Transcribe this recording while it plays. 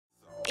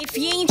If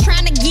you ain't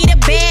trying to get a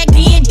bag,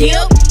 then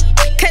dip.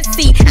 Cause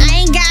see, I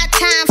ain't got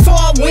time for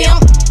a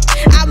wimp.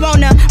 I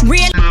want a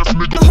real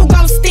who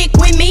gon' stick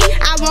with me.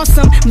 I want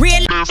some real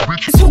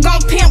who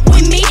gon' pimp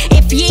with me.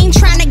 If you ain't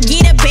trying to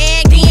get a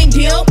bag, then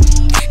dip.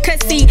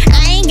 Cause see,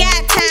 I ain't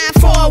got time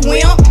for a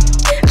wimp.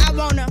 I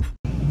wanna.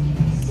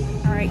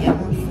 Alright, y'all.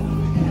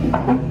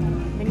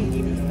 Let me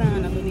give the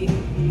sun a little bit.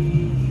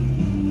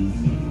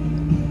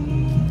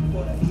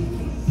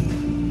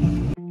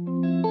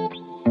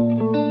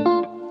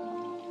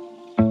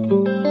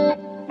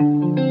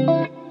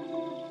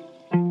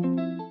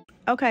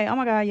 Okay, oh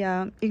my god,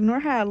 y'all. Ignore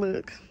how I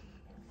look.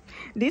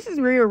 This is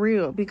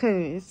real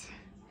because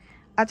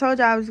I told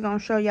y'all I was gonna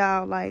show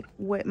y'all like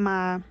what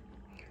my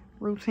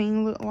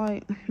routine look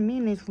like. Me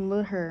and this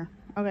little hair.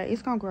 Okay,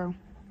 it's gonna grow.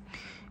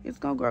 It's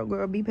gonna grow,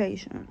 girl. Be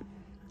patient.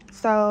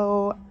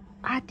 So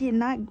I did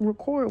not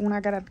record when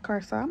I got out the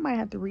car, so I might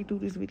have to redo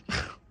this video.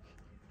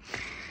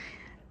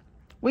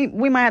 we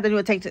might have to do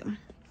a take 2.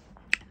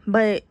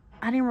 But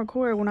I didn't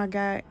record when I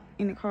got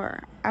in the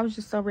car. I was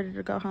just so ready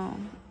to go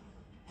home.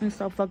 And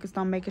so focused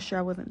on making sure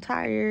I wasn't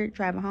tired,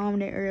 driving home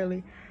that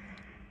early.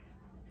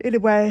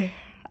 Anyway,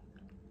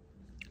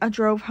 I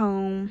drove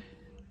home.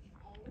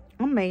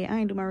 I'm mad. I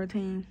ain't do my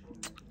routine.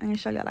 I ain't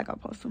show y'all like I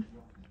was supposed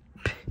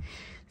to.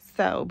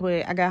 So,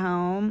 but I got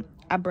home.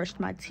 I brushed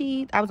my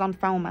teeth. I was on the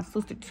phone with my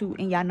sister too.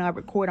 And y'all know I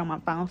record on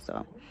my phone.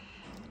 So,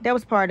 that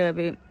was part of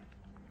it.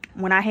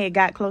 When I had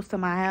got close to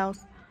my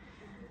house,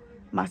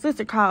 my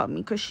sister called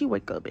me because she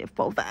wake up at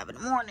 4, 5 in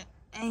the morning.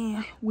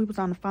 And we was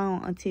on the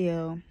phone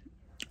until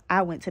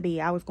I went to bed.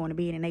 I was going to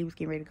bed and they was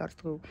getting ready to go to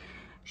school.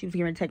 She was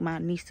getting ready to take my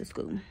niece to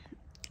school.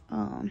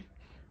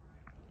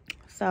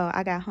 So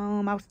I got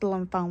home. I was still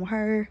on the phone with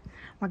her.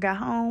 When I got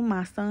home,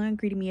 my son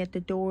greeted me at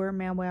the door.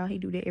 Man, well, he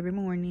do that every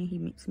morning. He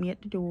meets me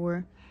at the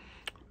door.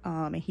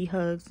 And he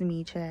hugs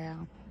me,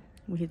 child,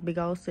 with his big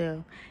old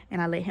self.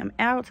 And I let him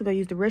out to go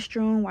use the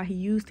restroom. While he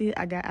used it,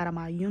 I got out of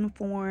my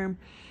uniform.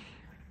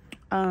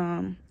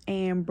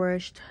 And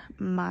brushed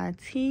my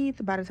teeth.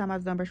 By the time I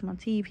was done brushing my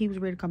teeth, he was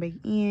ready to come back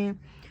in.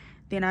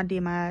 Then I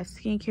did my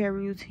skincare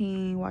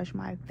routine, washed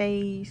my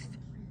face.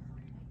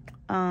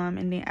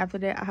 And then after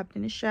that, I hopped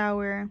in the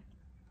shower.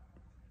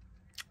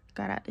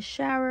 Got out the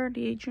shower,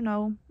 did, you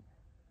know,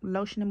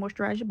 lotion and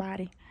moisturize your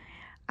body.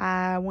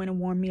 I went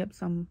and warmed me up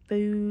some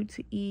food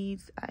to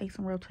eat. I ate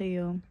some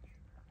Rotel.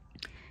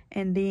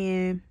 And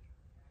then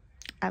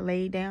I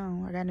laid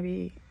down. I got in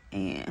the bed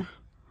and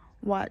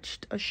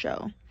watched a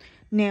show.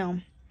 Now,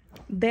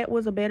 that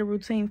was a better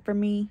routine for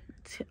me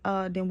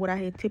than what I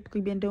had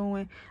typically been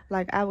doing.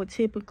 Like, I would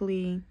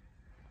typically,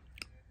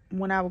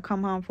 when I would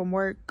come home from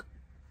work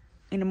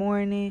in the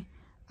morning,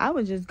 I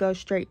would just go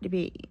straight to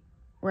bed,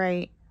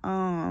 right?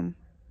 And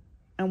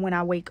when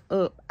I wake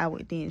up, I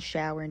would then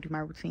shower and do my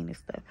routine and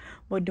stuff.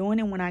 But doing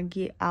it when I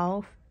get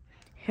off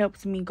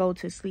helps me go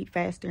to sleep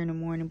faster in the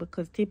morning,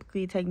 because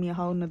typically it takes me a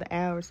whole nother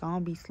hour, so I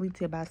don't be asleep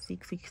till about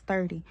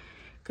 6:30,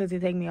 because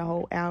it takes me a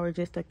whole hour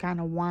just to kind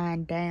of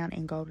wind down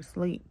and go to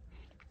sleep.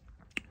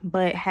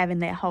 But having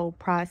that whole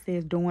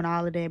process, doing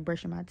all of that,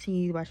 brushing my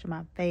teeth, washing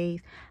my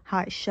face,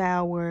 hot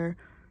shower,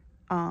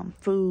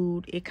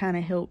 food, it kind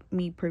of helped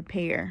me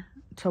prepare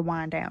to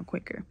wind down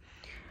quicker.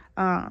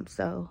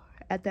 So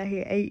after I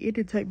had ate, it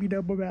did take me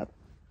about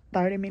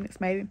 30 minutes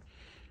maybe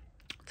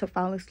to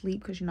fall asleep,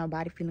 because, you know,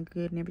 body feeling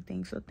good and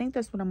everything. So I think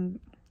that's what I'm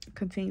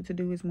continuing to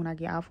do, is when I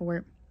get off of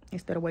work,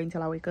 instead of waiting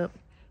until I wake up.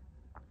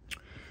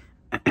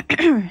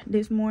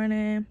 This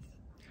morning,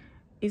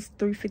 it's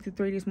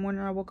 3:53 this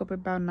morning. I woke up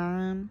about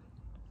 9,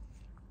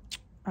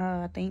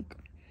 I think.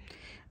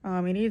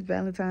 It is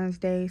Valentine's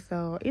Day,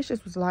 so it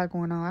just was a lot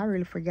going on. I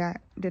really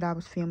forgot that I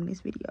was filming this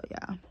video,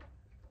 y'all.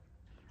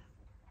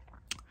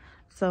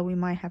 So we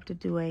might have to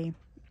do a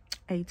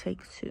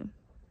take 2.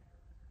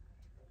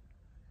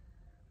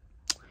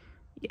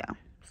 Yeah,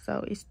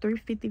 so it's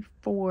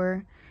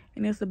 3:54,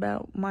 and it's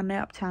about my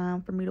nap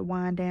time for me to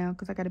wind down,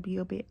 because I got to be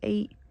up at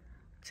 8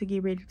 to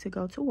get ready to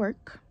go to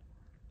work.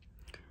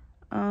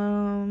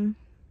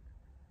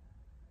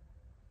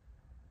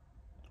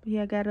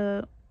 Yeah, I got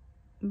up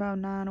about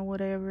 9 or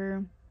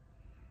whatever.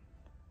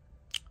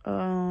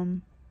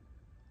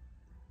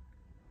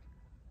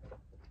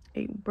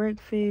 Ate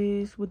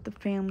breakfast with the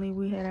family.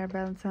 We had our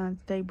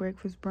Valentine's Day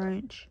breakfast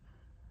brunch.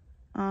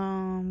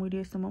 We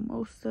did some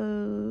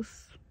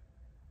mimosas.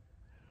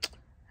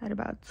 Had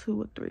about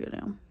 2 or 3 of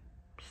them.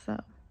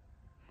 So,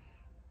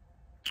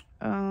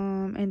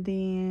 and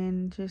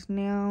then just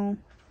now,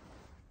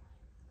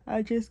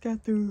 I just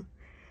got through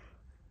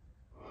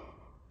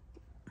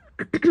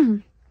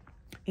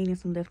eating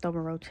some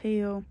leftover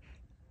Rotel.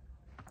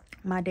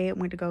 My dad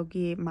went to go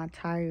get my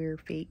tire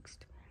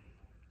fixed.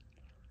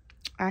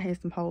 I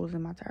had some holes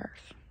in my tires,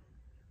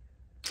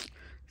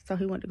 so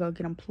he went to go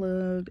get them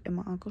plugged at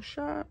my uncle's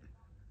shop.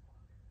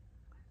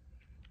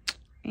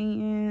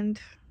 And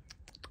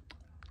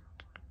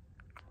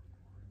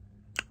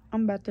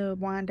I'm about to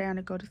wind down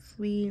and go to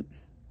sleep.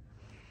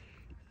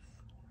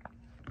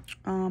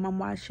 I'm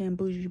watching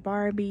Bougie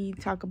Barbie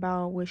talk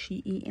about what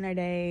she eating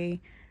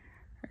today,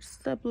 her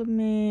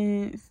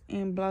supplements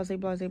and blah blah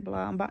blah blah.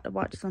 I'm about to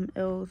watch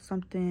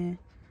something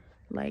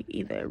like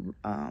either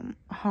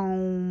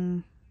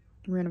home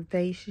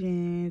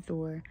renovations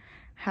or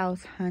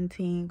house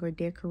hunting or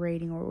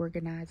decorating or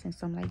organizing,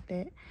 something like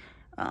that,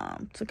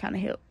 to kind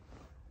of help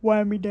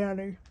wind me down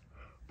and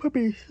put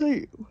me to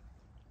sleep.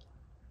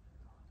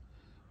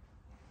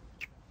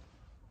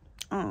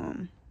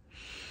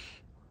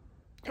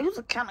 It was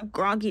a kind of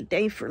groggy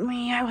day for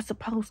me. I was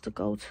supposed to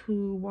go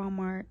to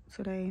Walmart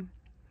today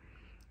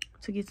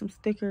to get some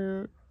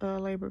sticker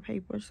label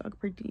paper so I could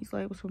print these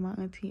labels for my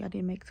auntie. I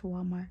didn't make it to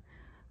Walmart,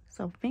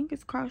 so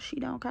fingers crossed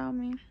she don't call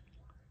me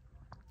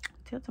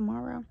till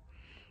tomorrow,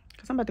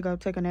 because I'm about to go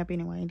take a nap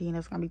anyway, and then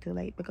it's gonna be too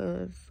late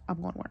because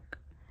I'm going to work.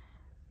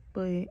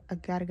 But I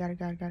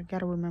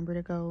gotta remember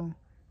to go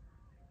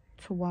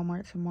to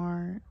Walmart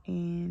tomorrow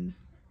and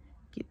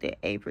get that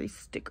Avery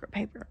sticker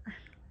paper.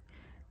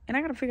 And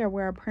I gotta figure out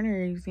where our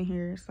printer is in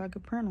here so I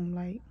can print them.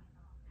 Like,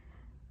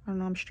 I don't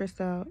know, I'm stressed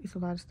out. It's a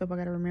lot of stuff I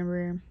gotta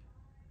remember.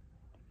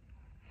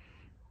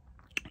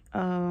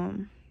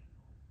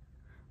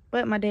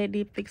 But my dad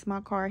did fix my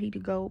car. He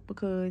did go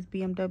because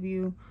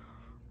BMW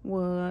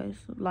was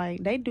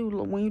like, they do,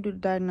 when you do the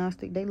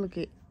diagnostic, they look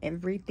at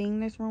everything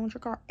that's wrong with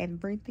your car.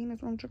 Everything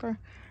that's wrong with your car.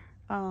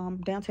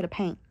 Down to the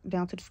paint,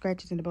 down to the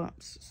scratches and the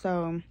bumps.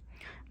 So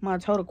my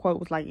total quote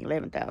was like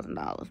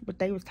 $11,000, but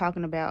they was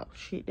talking about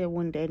shit that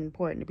wasn't that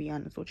important, to be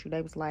honest with you.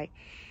 They was like,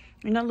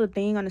 you know, little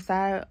thing on the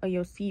side of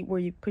your seat where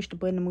you push the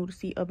button to move the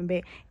seat up and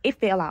back, it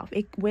fell off.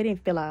 It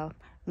didn't fall off.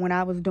 When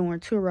I was doing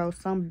Turo,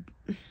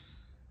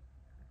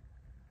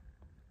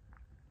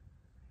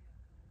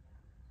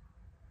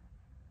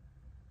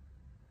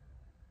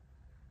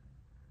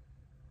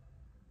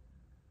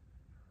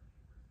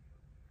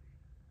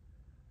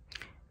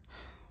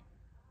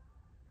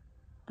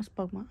 I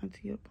spoke my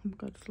auntie up. I'm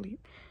going to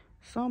sleep.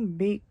 Some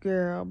big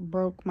girl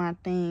broke my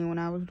thing when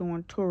I was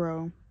doing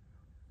Turo,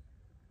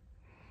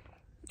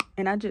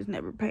 and I just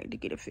never paid to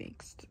get it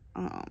fixed.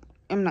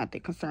 I'm not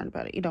that concerned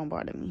about it. It don't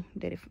bother me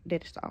that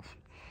it's off.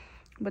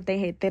 But they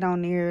had that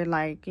on there,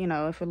 like, you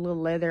know, if a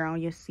little leather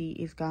on your seat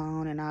is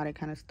gone and all that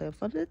kind of stuff.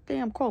 So this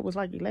damn quote was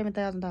like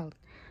 $11,000. I was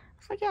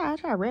like, yeah, I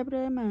try to wrap it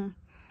up, man.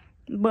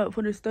 But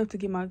for the stuff to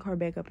get my car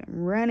back up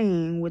and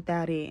running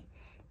without it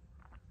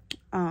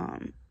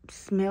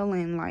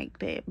smelling like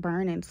that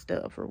burning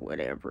stuff or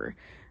whatever,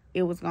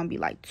 it was gonna be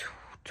like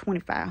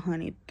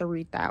 $2,500,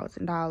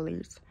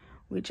 $3,000,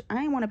 which I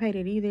didn't want to pay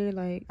that either.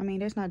 Like, I mean,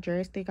 that's not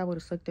drastic. I would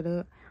have sucked it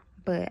up,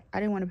 but I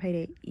didn't want to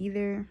pay that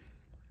either.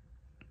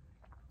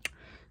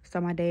 So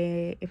my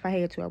dad, if I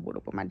had to, I would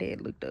have, but my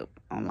dad looked up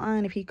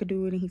online if he could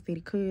do it, and he said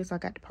he could. So I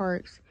got the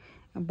parts,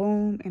 and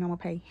boom, and I'm gonna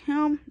pay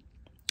him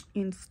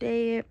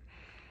instead.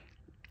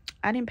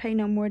 I didn't pay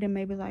no more than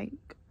maybe like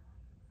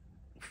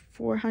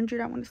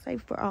 $400, I want to say,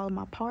 for all of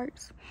my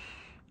parts.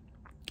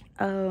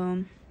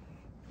 And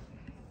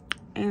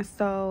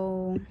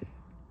so,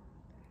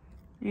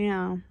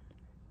 yeah,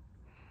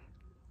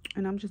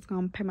 and I'm just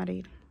gonna pay my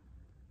dad,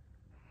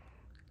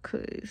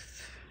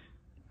 cause,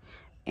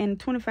 and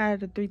 $25,000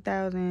 to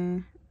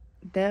 $3,000,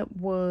 that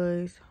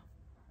was,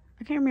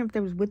 I can't remember if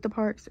that was with the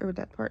parts or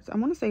without the parts. I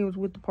want to say it was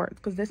with the parts,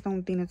 because that's the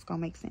only thing that's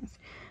gonna make sense.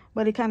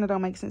 But it kind of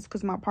don't make sense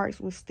because my parts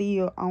was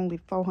still only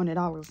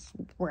 $400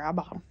 where I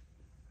bought them.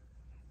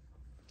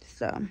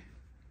 So,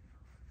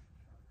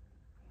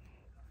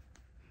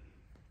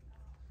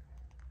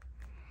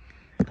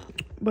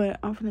 but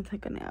I'm gonna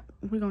take a nap.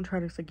 We're gonna try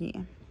this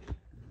again.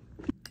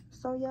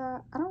 So yeah,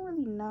 I don't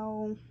really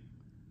know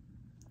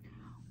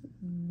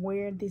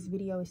where this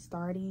video is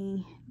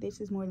starting. This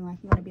is more than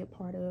likely going to be a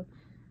part of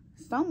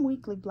some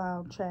weekly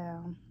vlog,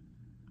 child.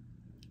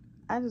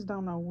 I just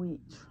don't know which,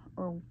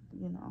 or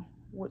you know,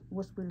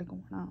 what's really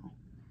going on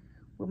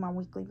with my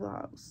weekly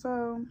vlog.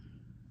 So,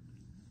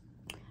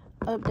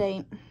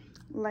 update,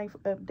 life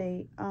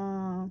update.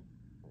 I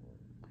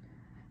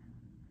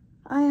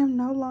am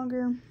no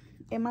longer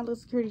in my little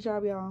security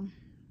job, y'all.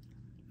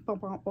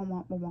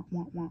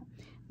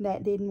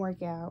 That didn't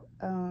work out.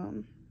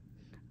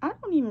 I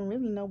don't even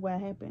really know what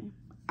happened.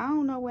 I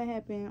don't know what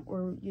happened,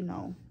 or you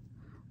know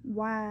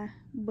why,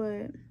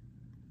 but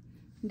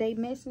they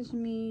messaged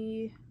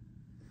me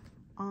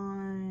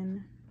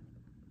on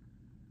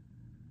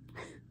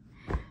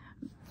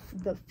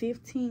the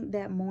 15th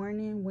that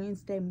morning,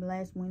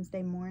 last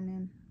Wednesday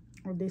morning,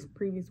 or this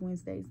previous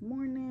Wednesday's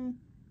morning.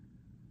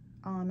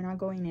 And I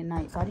go in at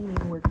night, so I didn't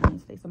even work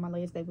Wednesday, so my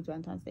last day was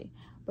Valentine's Day.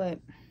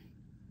 But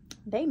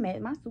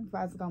my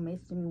supervisor gonna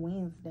message me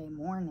Wednesday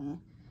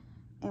morning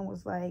and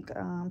was like,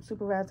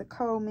 Supervisor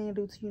Coleman,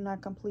 due to you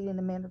not completing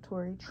the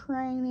mandatory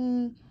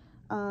training,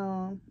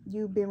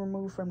 you've been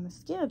removed from the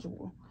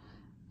schedule.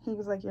 He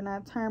was like, you're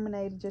not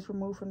terminated, just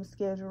removed from the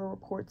schedule.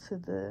 Report to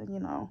the, you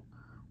know,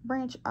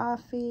 branch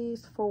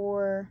office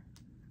for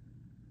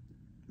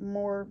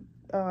more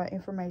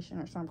information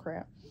or some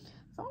crap.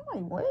 So I'm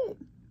like, what?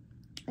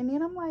 And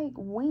then I'm like,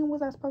 when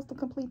was I supposed to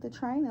complete the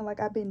training? Like,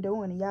 I've been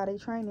doing it. Y'all, they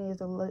training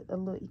is a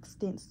little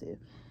extensive.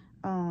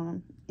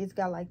 It's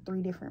got like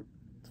 3 different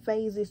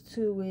phases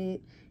to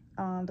it.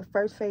 The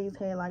first phase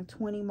had like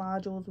 20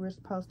 modules we were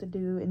supposed to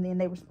do, and then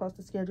they were supposed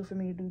to schedule for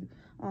me to do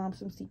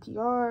some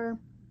CPR,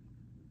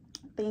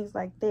 things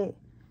like that.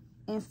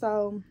 And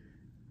so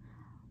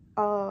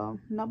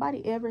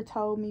nobody ever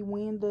told me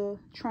when the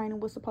training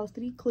was supposed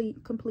to be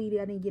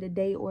completed. I didn't get a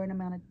date or an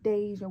amount of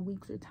days or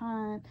weeks or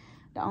time.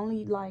 The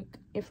only like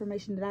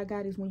information that I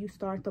got is when you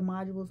start the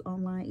modules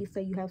online, it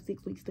say you have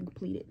 6 weeks to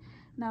complete it.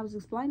 And I was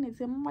explaining it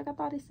to him. I'm like, I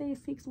thought it said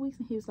 6 weeks.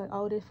 And he was like,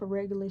 oh, that's for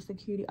regular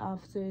security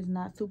officers,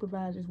 not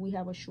supervisors. We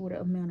have a shorter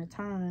amount of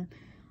time.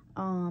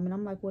 And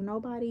I'm like, well,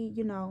 nobody,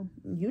 you know,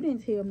 you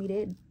didn't tell me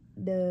that.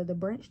 The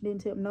branch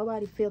didn't tell me.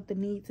 Nobody felt the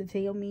need to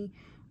tell me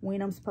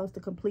when I'm supposed to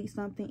complete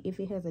something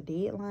if it has a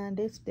deadline.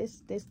 This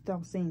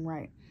don't seem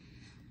right.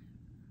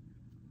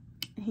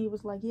 He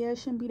was like, yeah, it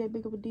shouldn't be that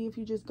big of a deal if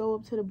you just go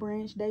up to the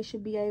branch. They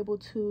should be able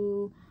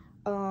to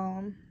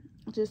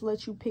just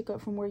let you pick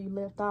up from where you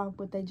left off,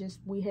 but they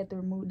had to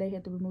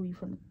remove you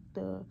from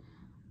the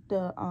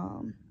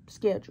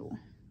schedule.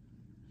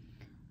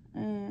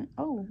 And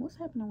oh, what's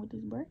happening with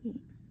this braid?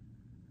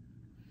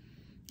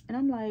 And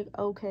I'm like,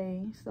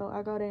 okay. So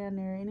I go down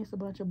there and it's a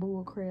bunch of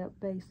bull crap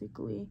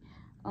basically.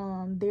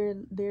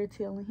 They're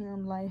telling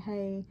him like,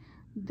 hey,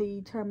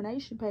 the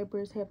termination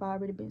papers have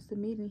already been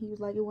submitted. He was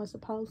like, it wasn't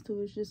supposed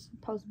to. It's just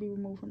supposed to be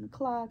removed from the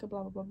clock and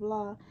blah, blah, blah,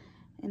 blah.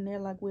 And they're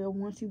like, well,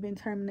 once you've been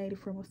terminated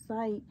from a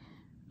site,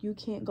 you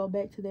can't go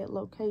back to that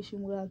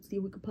location. Well, I'll see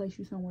if we could place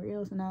you somewhere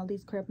else and all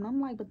this crap. And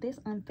I'm like, but that's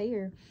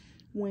unfair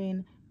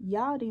when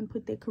y'all didn't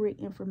put that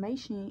correct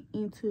information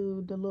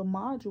into the little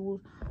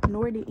modules,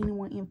 nor did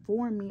anyone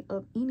inform me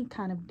of any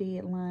kind of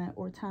deadline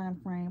or time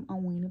frame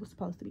on when it was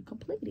supposed to be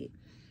completed.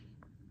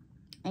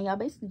 And y'all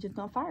basically just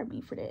gonna fire me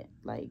for that,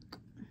 like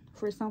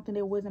for something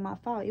that wasn't my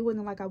fault. It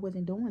wasn't like I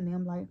wasn't doing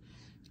them. Like,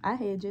 I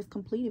had just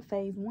completed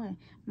phase 1.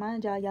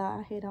 Mind y'all,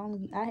 I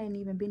hadn't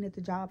even been at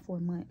the job for a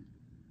month.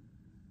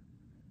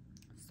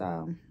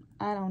 So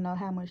I don't know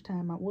how much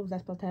time what was I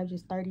supposed to have,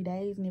 just 30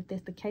 days? And if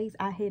that's the case,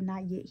 I had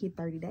not yet hit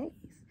 30 days.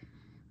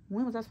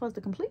 When was I supposed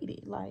to complete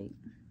it? Like,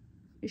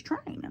 it's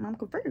training and I'm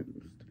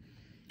confused.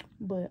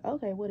 But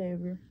okay,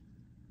 whatever.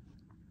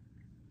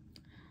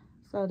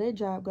 So that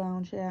job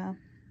gone, child.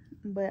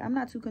 But I'm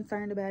not too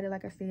concerned about it.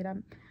 Like I said,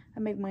 I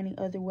make money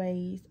other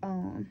ways.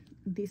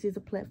 This is a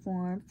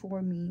platform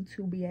for me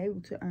to be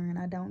able to earn.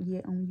 I don't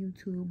yet on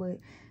YouTube, but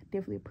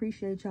definitely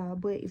appreciate y'all.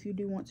 But if you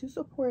do want to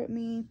support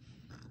me,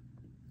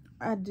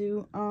 I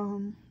do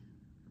earn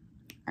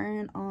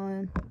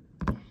on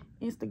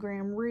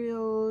Instagram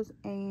Reels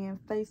and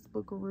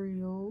Facebook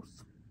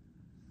Reels.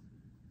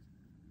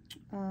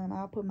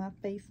 I'll put my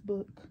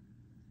Facebook,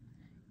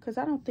 because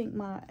I don't think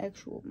my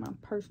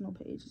personal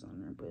page is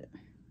on there, but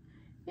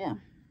yeah.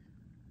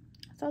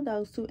 So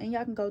those two, and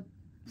y'all can go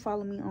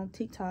follow me on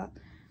TikTok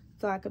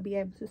so I could be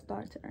able to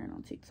start to earn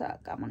on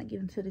TikTok. I want to get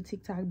into the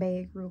TikTok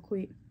bag real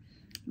quick.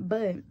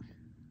 But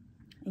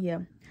yeah,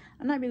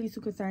 I'm not really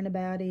too concerned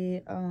about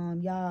it.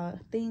 Y'all,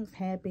 things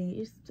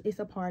happen. It's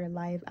a part of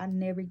life. I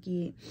never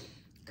get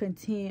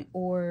content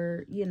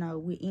or, you know,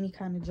 with any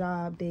kind of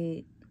job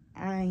that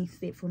I ain't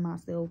set for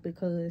myself,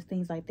 because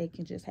things like that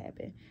can just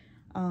happen.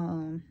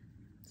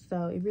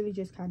 So it really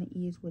just kind of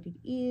is what it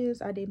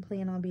is. I didn't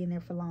plan on being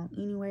there for long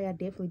anyway. I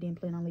definitely didn't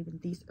plan on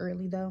leaving this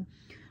early though,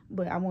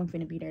 but I wasn't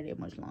finna be there that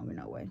much longer,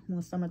 no way.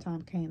 When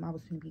summertime came, I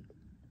was finna be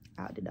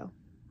out the door.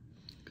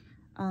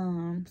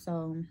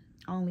 So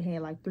I only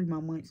had like 3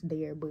 more months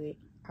there, but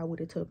I would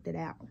have toughed it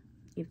out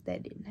if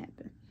that didn't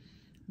happen.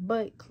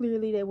 But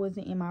clearly that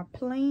wasn't in my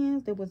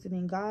plans. That wasn't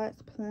in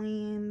God's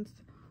plans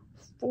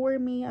for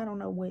me. I don't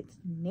know what's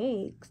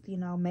next. You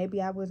know, maybe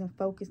I wasn't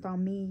focused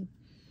on me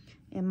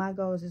and my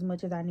goals as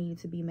much as I needed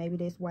to be. Maybe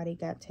that's why they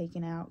got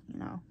taken out, you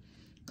know.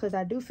 Because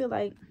I do feel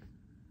like,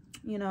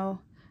 you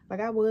know, like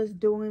I was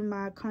doing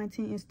my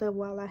content and stuff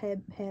while I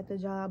had the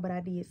job, but I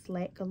did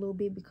slack a little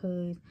bit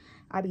because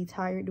I be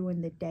tired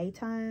during the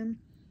daytime.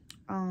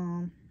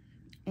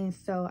 And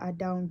so I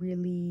don't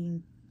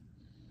really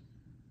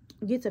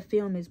get to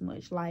film as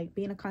much. Like,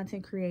 being a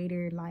content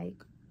creator,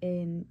 like,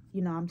 and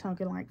you know, I'm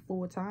talking like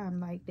full time,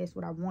 like that's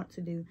what I want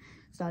to do.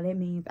 So that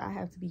means I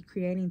have to be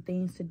creating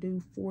things to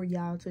do for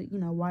y'all to, you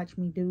know, watch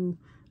me do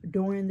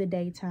during the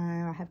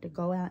daytime. I have to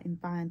go out and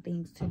find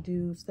things to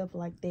do, stuff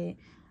like that.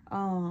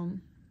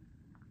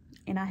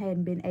 And I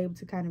hadn't been able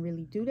to kind of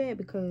really do that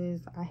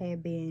because I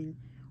had been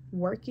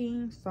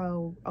working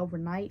so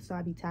overnight, so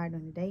I'd be tired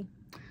on the day.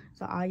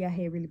 So all y'all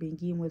had really been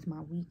getting was my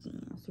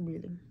weekends,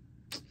 really.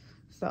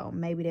 So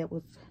maybe that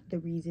was the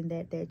reason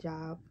that that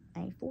job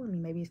ain't for me.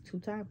 Maybe it's too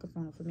time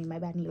consuming for me.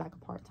 Maybe I need like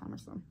a part-time or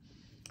something.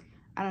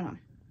 I don't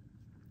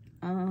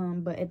know.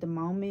 But at the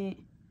moment,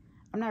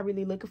 I'm not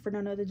really looking for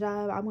another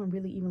job. I wasn't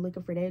really even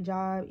looking for that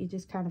job. It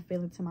just kind of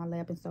fell into my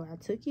lap, and so I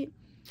took it.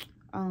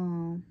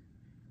 And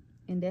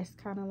that's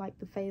kind of like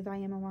the phase I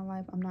am in my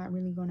life. I'm not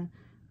really gonna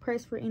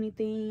press for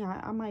anything.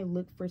 I might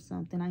look for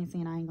something. I ain't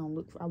saying I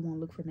won't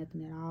look for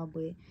nothing at all,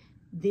 but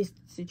this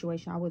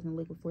situation, I wasn't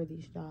looking for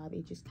this job.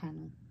 It just kind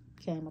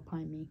of came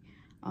upon me.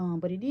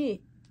 But it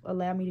did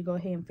allow me to go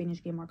ahead and finish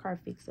getting my car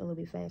fixed a little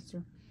bit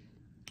faster.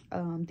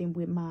 than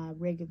with my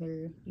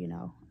regular, you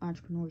know,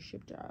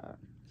 entrepreneurship job.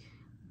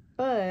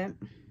 But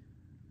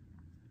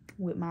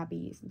with my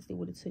business, it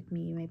would have took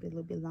me maybe a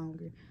little bit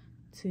longer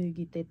to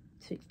get that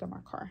fixed on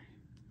my car.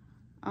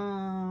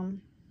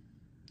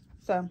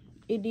 So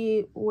it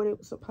did what it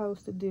was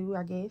supposed to do,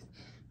 I guess.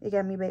 It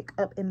got me back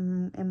up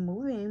and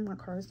moving. My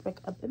car is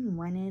back up and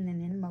running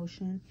and in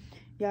motion.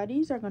 Y'all,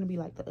 these are going to be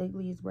like the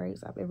ugliest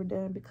braids I've ever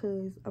done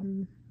because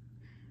I'm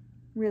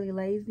really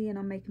lazy and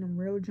I'm making them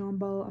real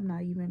jumbo. I'm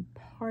not even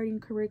parting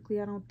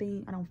correctly, I don't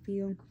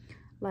feel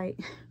like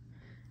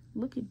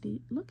look at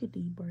these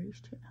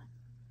braids, child.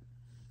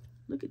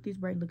 Look at this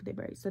braid, look at that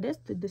braid. So that's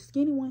the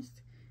skinny ones.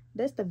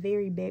 That's the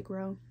very back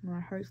row when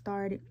I first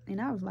started. And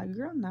I was like,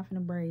 girl, I'm not finna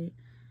braid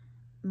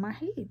my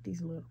head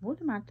this little. What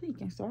am I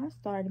thinking? So I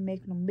started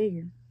making them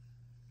bigger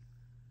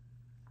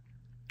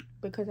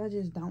because I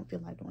just don't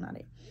feel like doing all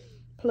that.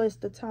 Plus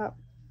the top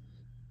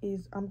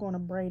is, I'm gonna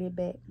braid it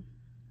back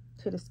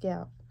to the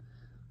scalp.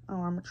 I'm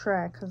gonna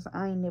try because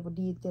I ain't never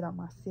did that on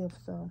myself.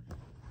 So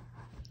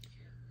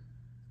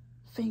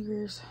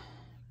fingers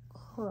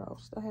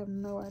crossed. I have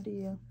no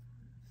idea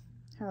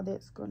how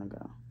that's gonna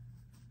go.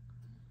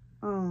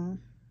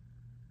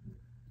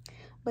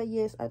 But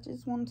yes, I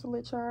just wanted to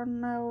let y'all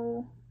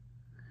know,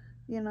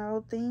 you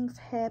know, things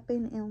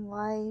happen in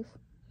life.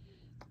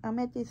 I'm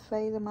at this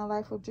phase in my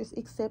life of just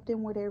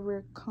accepting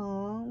whatever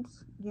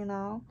comes, you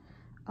know.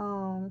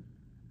 And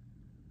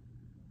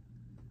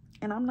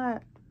I'm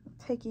not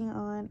taking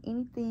on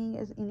anything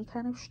as any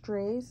kind of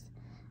stress,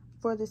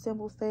 for the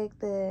simple fact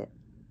that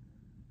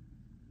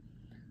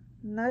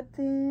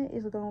nothing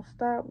is gonna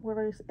stop what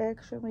is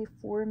actually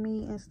for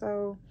me. And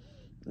so,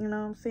 you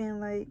know what I'm saying,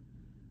 like,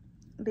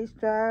 this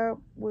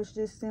job was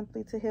just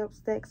simply to help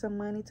stack some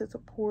money to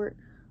support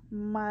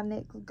my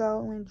next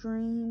goal and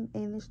dream.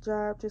 And this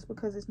job, just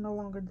because it's no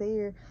longer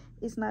there,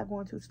 it's not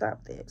going to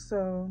stop that.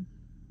 So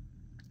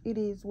it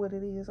is what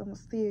it is. I'm gonna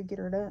still get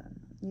her done.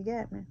 You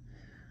got me?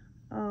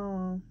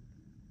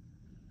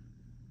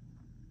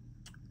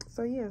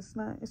 So yeah, it's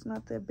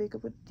not that big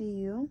of a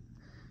deal.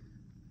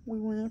 We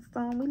win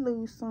some, we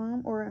lose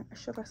some, or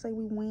should I say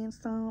we win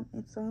some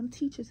and some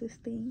teaches us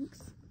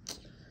things.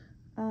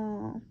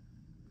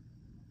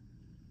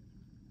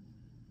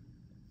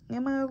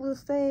 Am I a little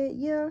sad?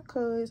 Yeah,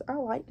 because I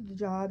liked the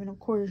job, and of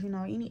course, you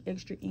know, any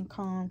extra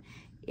income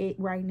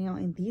right now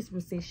in this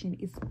recession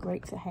is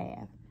great to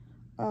have.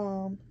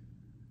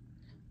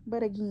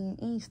 But again,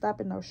 ain't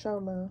stopping no show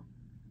love.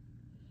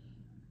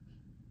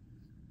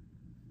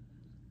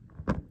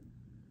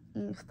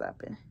 Ain't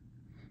stopping.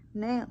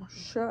 Now,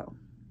 show.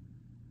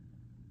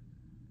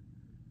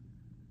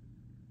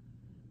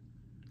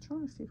 I'm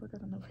trying to see if I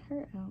got enough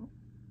hair out.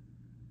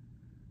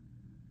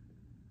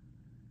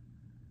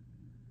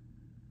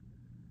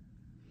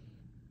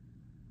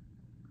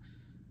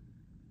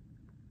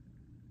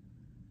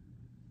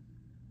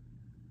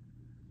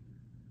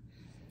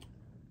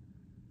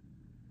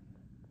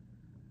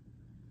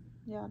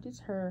 Yeah, this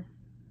hair,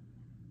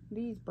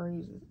 these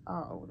braids is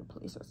all over the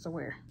place, I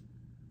swear.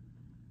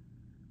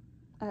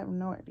 I have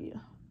no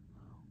idea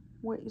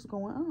what is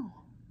going on.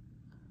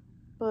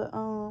 But,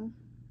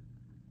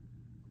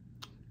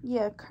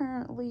 yeah,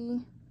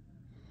 currently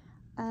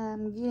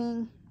I'm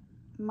getting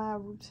my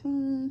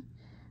routine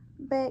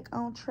back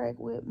on track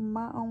with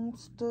my own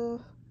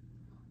stuff.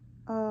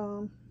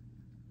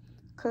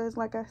 Cause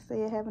like I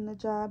said, having a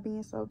job,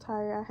 being so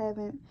tired, I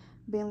haven't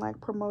been like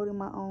promoting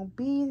my own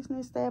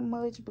business that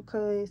much,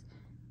 because,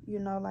 you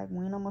know, like,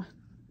 when I'm gonna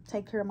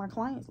take care of my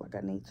clients like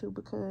I need to,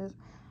 because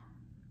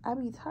I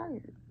be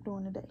tired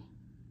during the day.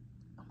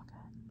 Oh my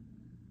God.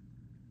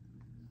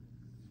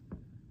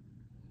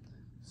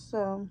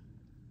 So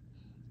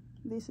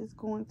this is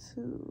going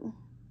to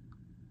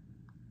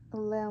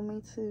allow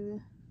me to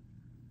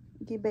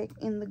get back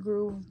in the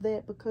groove of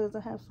that, because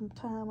I have some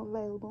time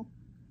available.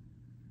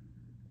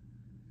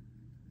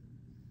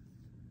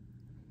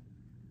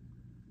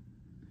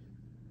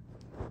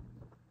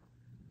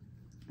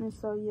 And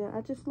so, yeah,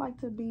 I just like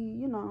to be,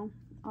 you know,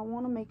 I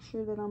want to make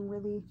sure that I'm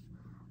really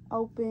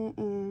open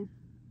and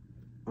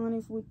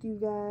honest with you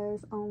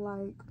guys on,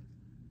 like,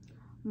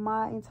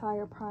 my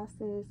entire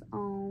process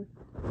on,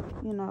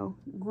 you know,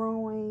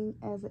 growing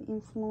as an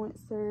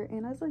influencer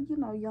and as a, you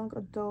know, young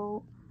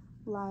adult,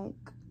 like,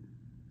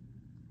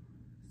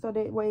 so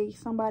that way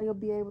somebody will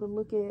be able to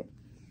look at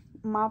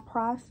my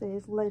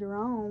process later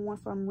on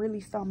once I'm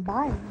really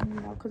somebody, you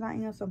know, because I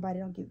am somebody,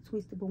 don't get it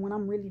twisted, but when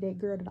I'm really that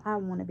girl that I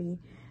want to be,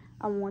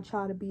 I want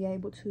y'all to be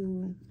able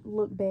to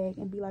look back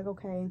and be like,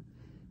 okay,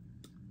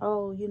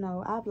 oh, you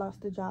know, I've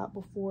lost a job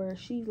before,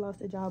 she's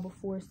lost a job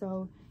before,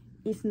 so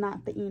it's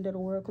not the end of the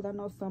world. Because I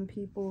know some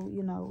people,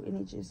 you know, and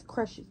it just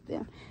crushes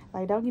them.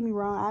 Like, don't get me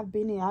wrong, I've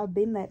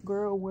been that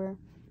girl where,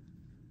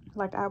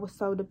 like, I was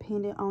so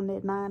dependent on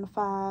that 9 to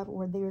 5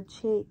 or their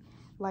check,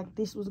 like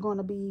this was going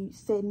to be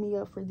setting me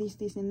up for this,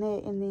 and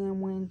that, and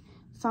then when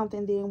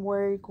something didn't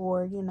work,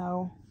 or, you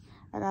know,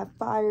 I got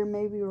fired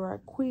maybe, or I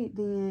quit,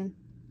 then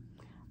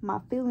my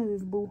feelings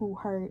is boo-hoo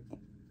hurt,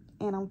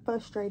 and I'm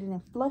frustrated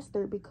and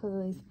flustered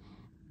because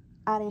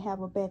I didn't have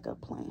a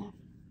backup plan.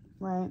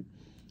 right?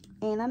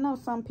 And I know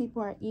some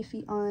people are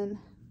iffy on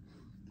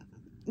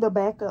the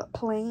backup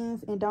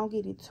plans, and don't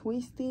get it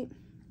twisted.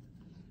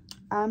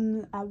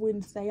 I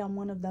wouldn't say I'm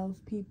one of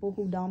those people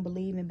who don't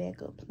believe in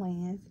backup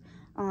plans.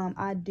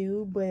 I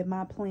do, but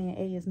my plan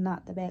A is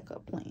not the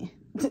backup plan.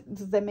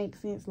 Does that make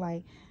sense?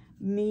 Like,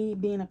 me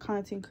being a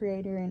content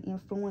creator and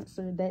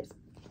influencer, that's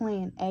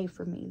plan A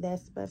for me.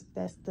 That's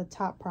the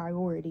top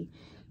priority.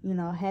 You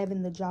know,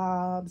 having the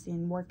jobs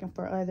and working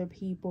for other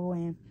people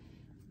and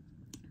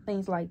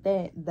things like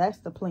that, that's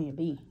the plan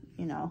B.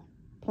 You know,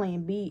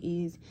 plan B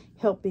is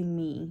helping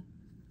me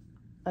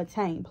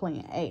attain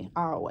plan A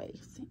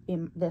always,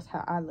 and that's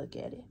how I look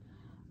at it.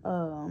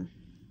 And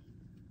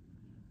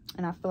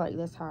I feel like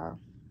that's how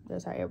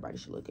everybody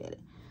should look at it.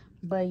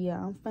 But yeah,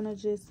 I'm finna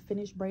just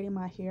finish braiding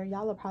my hair.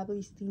 Y'all will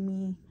probably see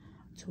me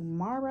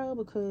tomorrow,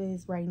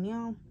 because right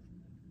now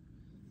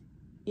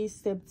it's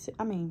September.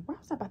 I mean, why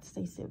was I about to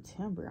say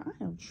September?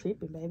 I am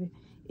tripping, baby.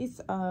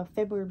 It's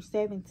February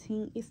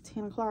 17th. It's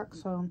 10 o'clock,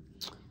 so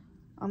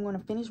I'm gonna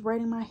finish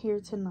braiding my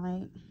hair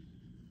tonight.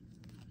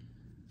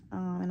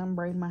 And I'm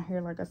braiding my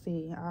hair, like I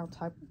said, all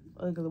type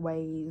of ugly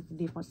ways,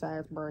 different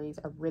size braids.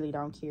 I really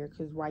don't care,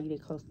 because why you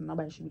that close to,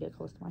 nobody should be that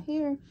close to my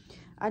hair.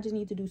 I just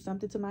need to do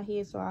something to my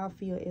head so I'll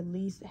feel at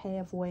least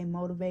halfway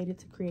motivated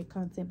to create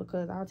content,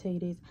 because I'll tell you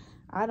this,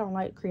 I don't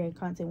like creating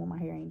content when my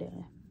hair ain't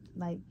done.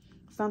 Like,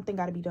 something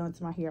got to be done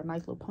to my hair. A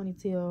nice little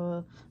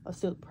ponytail, a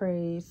silk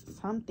press,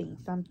 something.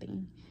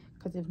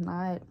 Because if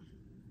not,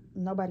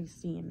 nobody's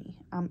seeing me.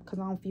 Because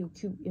I don't feel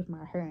cute if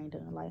my hair ain't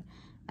done. Like,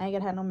 I ain't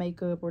gotta have no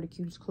makeup or the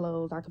cutest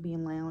clothes. I could be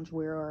in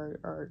loungewear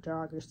or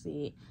jogger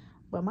set.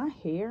 But my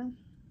hair,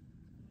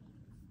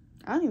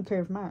 I don't even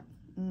care if my,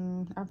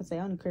 I can say I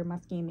don't even care if my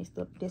skin messed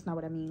up. That's not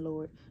what I mean,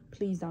 Lord.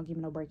 Please don't give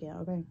me no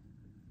breakout, okay?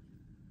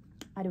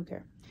 I do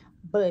care.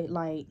 But,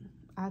 like,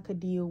 I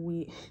could deal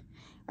with,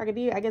 I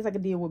guess I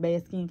could deal with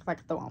bad skin if I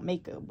could throw on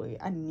makeup. But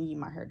I need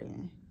my hair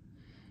done.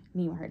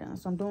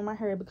 So I'm doing my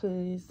hair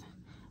because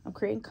I'm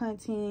creating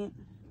content.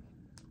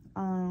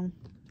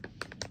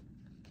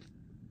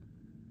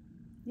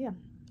 Yeah.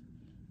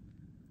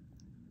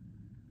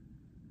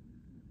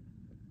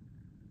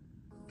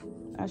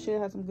 I should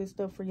have some good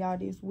stuff for y'all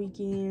this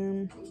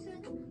weekend.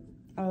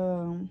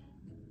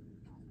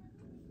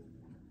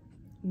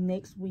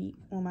 Next week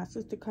when my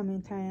sister come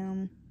in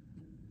town,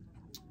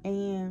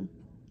 and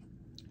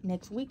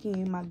next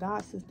weekend my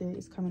god sister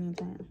is coming in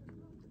town,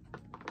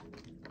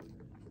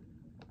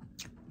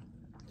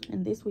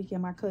 and this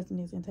weekend my cousin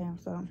is in town.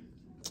 So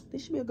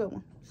this should be a good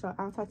one. So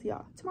I'll talk to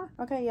y'all tomorrow.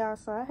 Okay, y'all,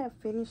 so I have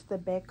finished the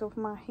back of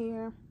my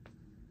hair.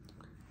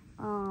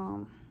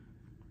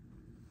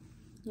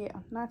 Yeah,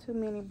 not too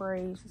many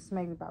braids. It's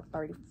maybe about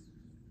 30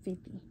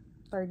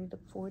 to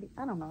 40.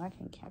 I don't know, I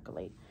can't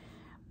calculate.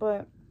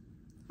 But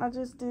I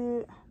just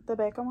did the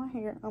back of my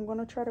hair. I'm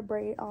gonna try to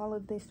braid all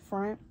of this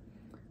front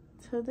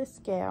to the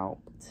scalp,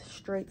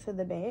 straight to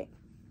the back.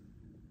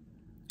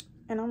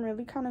 And I'm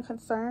really kind of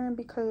concerned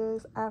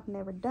because I've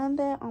never done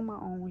that on my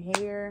own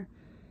hair.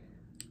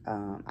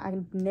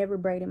 I've never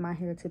braided my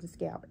hair to the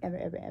scalp,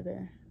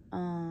 ever.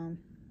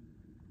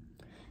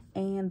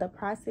 And the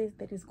process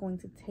that it's going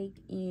to take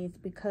is,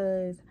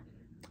 because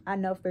I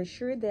know for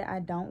sure that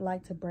I don't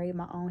like to braid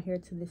my own hair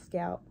to the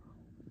scalp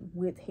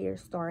with hair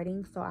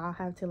starting. So I'll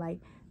have to, like,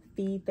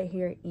 feed the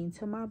hair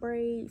into my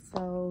braid.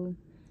 So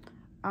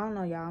I don't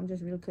know, y'all. I'm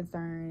just really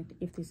concerned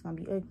if this is going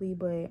to be ugly.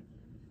 But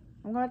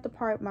I'm going to have to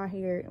part my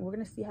hair, and we're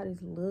going to see how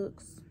this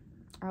looks.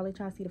 I'll let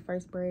y'all see the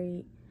first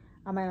braid.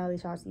 I might not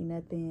let y'all see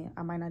nothing.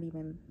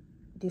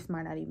 This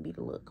might not even be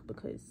the look,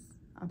 because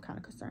I'm kind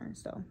of concerned.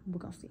 So we're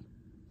going to see.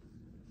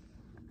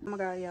 Oh my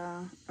god,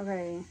 y'all.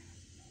 Okay,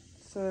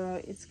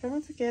 so it's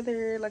coming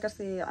together. Like I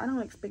said, I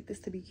don't expect this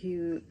to be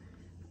cute.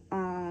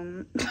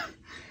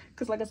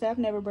 Because like I said, I've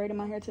never braided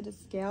my hair to the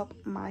scalp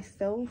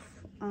myself.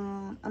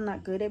 I'm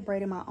not good at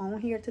braiding my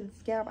own hair to the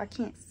scalp. I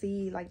can't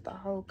see, like, the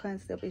whole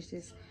concept. It's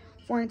just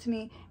foreign to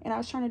me. And I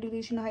was trying to do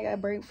this, you know how you gotta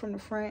braid from the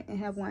front and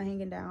have one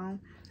hanging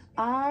down.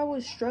 I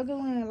was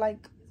struggling,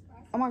 like,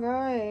 oh my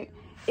god.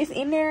 It's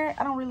in there.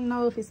 I don't really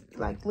know if it's,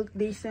 like, look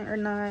decent or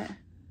not.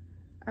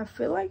 I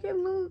feel like it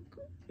look,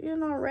 you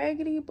know,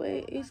 raggedy, but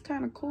it's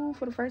kind of cool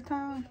for the first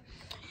time.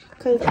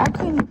 Because I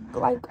couldn't,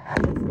 like,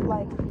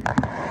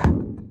 I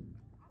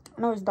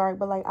know it's dark,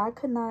 but, like, I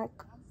could not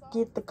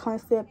get the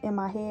concept in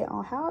my head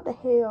on how the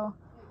hell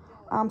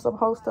I'm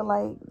supposed to,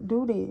 like,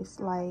 do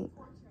this. Like,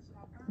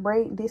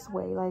 braid this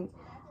way. Like,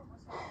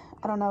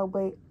 I don't know,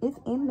 but it's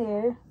in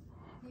there.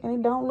 And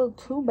it don't look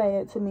too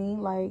bad to me.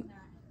 Like,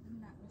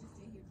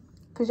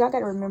 because y'all got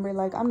to remember,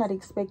 like, I'm not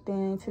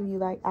expecting to be,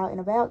 like, out and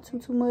about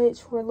too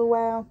much for a little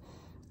while.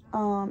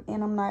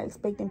 And I'm not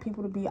expecting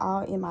people to be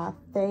all in my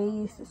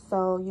face.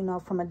 So, you know,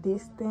 from a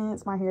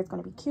distance, my hair is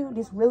going to be cute.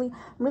 I'm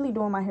really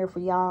doing my hair for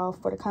y'all,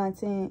 for the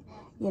content.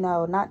 You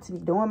know, not to be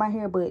doing my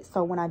hair, but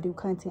so when I do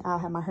content, I'll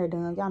have my hair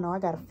done. Y'all know I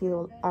got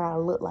to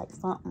look like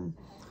something.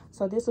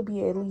 So this will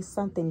be at least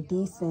something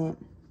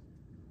decent.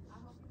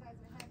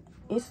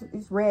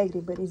 It's raggedy,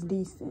 but it's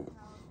decent.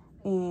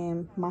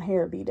 And my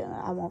hair will be done.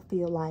 I won't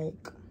feel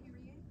like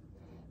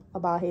a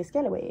bald head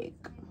scallywag.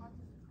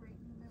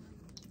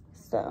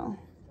 So,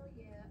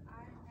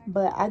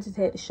 but I just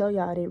had to show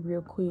y'all that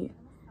real quick.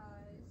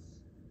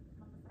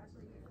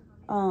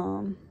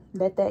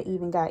 That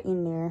even got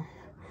in there,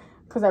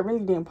 because I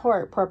really didn't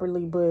part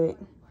properly. But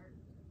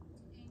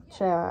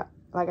child,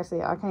 like I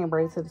said, I can't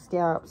braid to the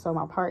scalp, so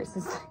my parts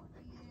is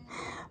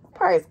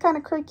kind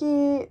of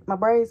crooked, my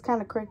braids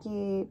kind of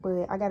crooked,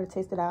 but I gotta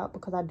test it out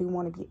because I do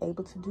want to be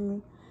able to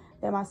do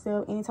that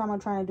myself. Anytime I'm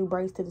trying to do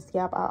braids to the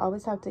scalp, I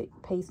always have to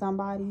pay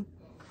somebody,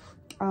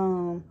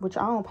 which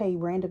I don't pay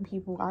random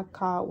people. I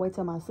wait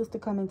till my sister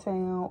come in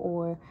town,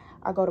 or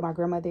I go to my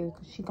grandmother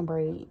because she can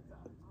braid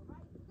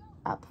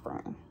out the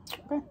front.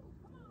 Okay,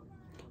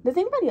 does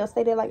anybody else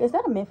say that? Like, is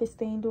that a Memphis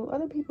thing? Do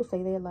other people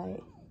say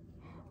that,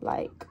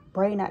 like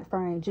braiding out the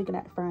front, jigging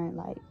out the front,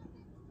 like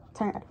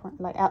turn out the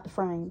front, like out the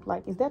frame?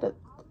 Like, is that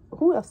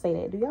who else say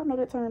that? Do y'all know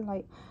that term?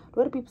 Like,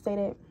 do other people say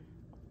that?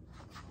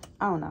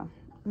 I don't know.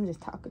 I'm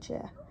just talking,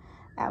 child.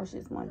 I was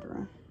just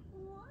wondering.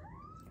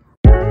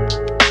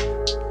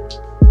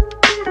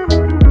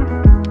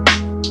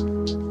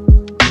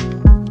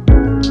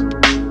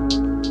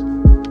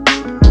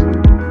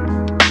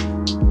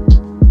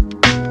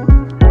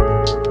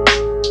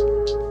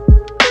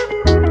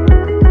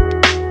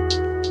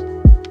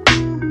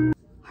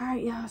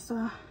 Alright, y'all,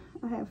 so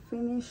I have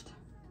finished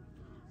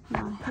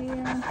my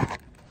hair.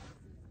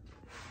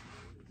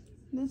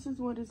 This is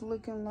what it's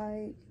looking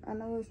like. I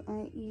know it's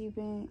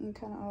uneven and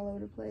kind of all over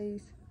the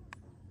place.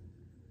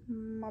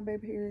 My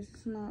baby hair is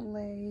not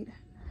laid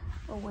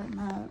or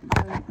whatnot,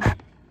 but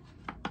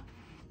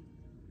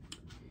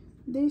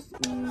this is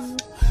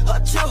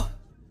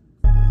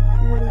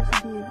what it's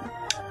giving.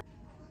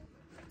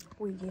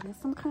 We're getting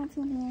some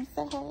content in.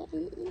 Say hey.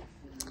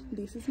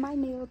 This is my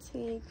nail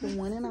tech, the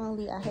one and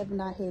only. I have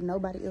not had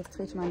nobody else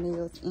touch my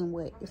nails in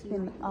what? It's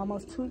been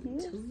almost 2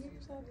 years. 2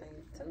 years, I think.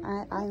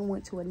 I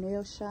went to a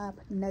nail shop,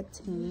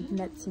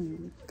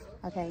 nothing.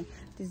 Okay,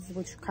 this is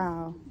what you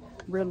call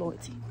real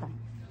loyalty. Okay.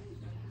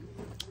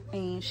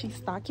 And she's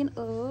stocking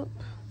up.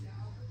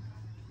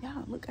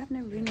 Y'all, look, I've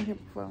never been in here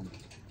before.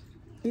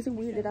 Is it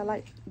weird that I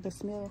like the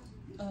smell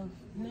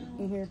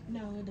in here?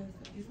 No, it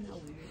doesn't. It's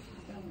not weird.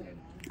 It's not weird.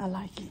 I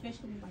like it.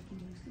 Especially like you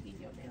used to get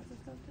your nails and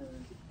stuff too.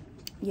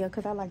 Yeah,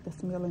 because I like the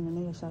smell in the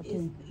nail shop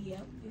too.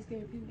 Yep, it's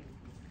therapeutic.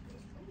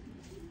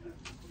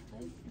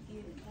 Let's get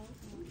it out.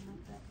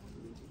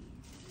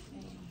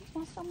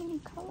 There's so many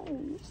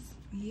colors.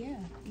 Yeah,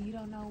 you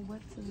don't know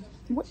what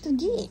to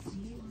get.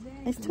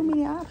 Exactly. It's too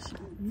many options.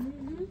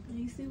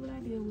 You see what I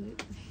deal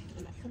with.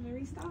 Come and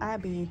restock. I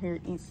be in here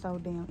so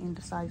damn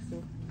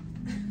indecisive.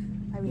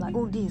 I be like,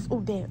 oh this,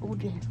 oh that, oh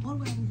that. What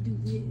about if we do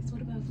this?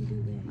 What about if we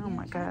do that? Oh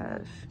my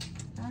gosh.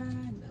 I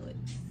know it.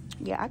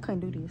 Yeah, I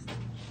couldn't do this.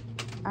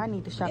 I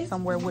need to shop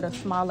somewhere with a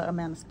smaller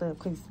amount of stuff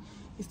because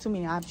it's too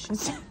many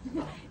options.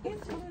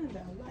 It's fun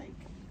though. Like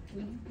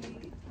when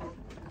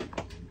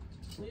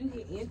you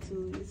get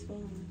into it, it's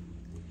fun.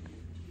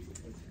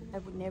 I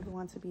would never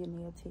want to be a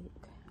nail tech.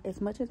 As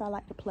much as I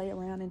like to play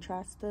around and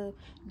try stuff,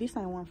 this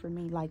ain't one for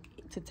me. Like,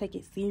 to take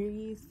it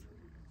serious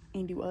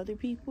and do other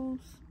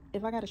people's.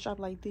 If I got a shop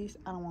like this,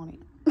 I don't want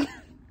it.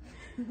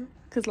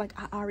 Because, like,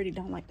 I already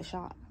don't like to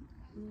shop.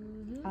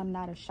 I'm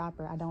not a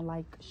shopper. I don't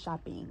like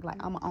shopping.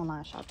 Like, I'm an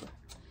online shopper.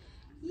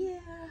 Yeah.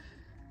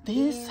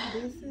 This.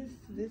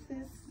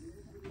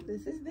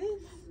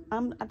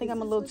 I think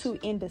I'm a little too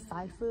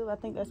indecisive. I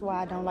think that's why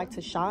I don't like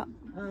to shop.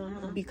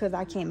 Because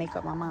I can't make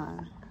up my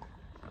mind.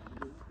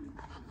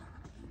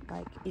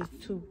 Like, it's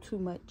too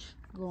much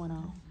going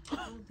on.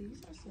 Oh,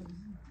 these are some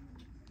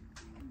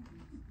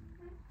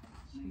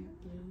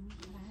cute blues.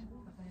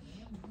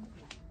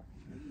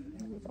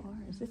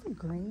 Is this a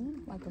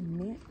green? Like a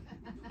mint?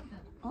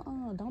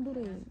 Don't do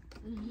that.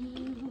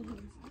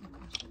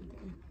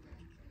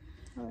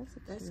 Oh,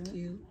 that's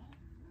cute.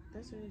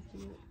 That's really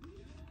cute.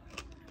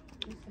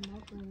 It's some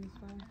more greens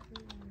right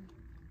here.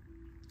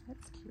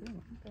 That's cute.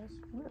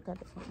 Where I got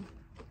this from?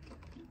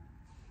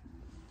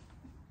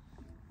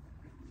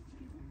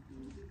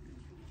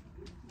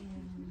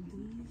 And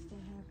these, they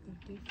have the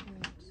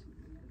different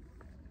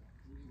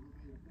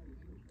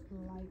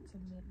light to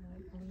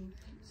midnight blue.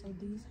 So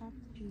these have to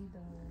be the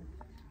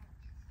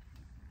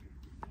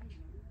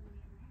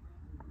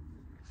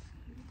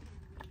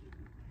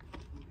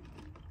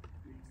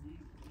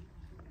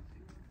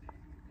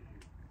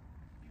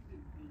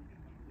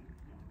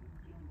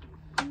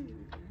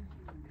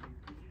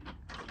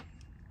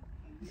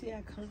see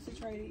how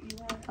concentrated you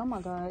are? Oh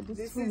my god,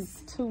 this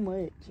is too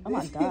much. Oh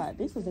my god,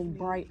 this is a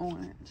bright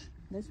orange.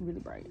 That's really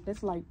bright.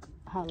 That's like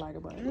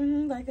highlighter bright.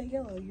 Like that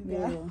yellow you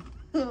got.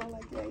 Yeah.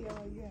 Like that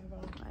yellow you have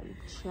on.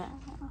 It's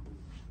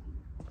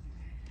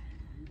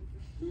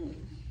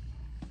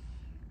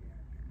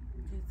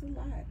a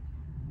lot.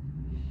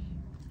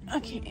 I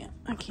can't.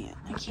 Okay,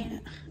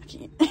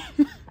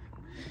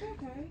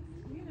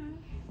 you know.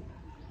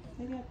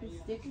 They got the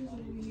stickers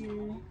over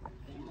here.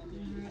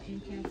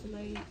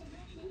 Encapsulate.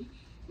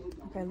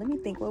 Okay, let me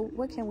think.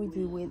 What can we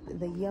do with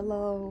the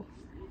yellow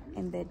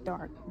and that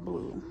dark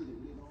blue?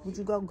 Would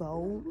you go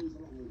gold?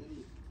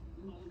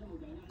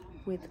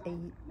 with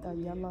a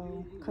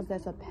yellow, because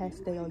that's a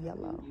pastel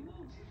yellow.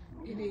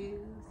 It is.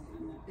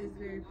 It's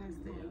very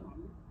pastel.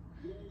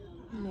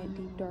 And that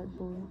deep dark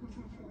blue.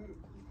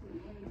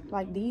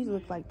 Like, these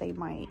look like they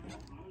might,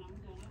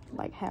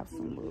 like, have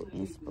some little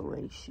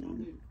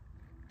inspiration.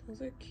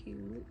 Those are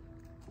cute.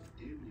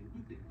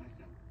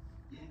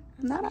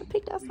 Now I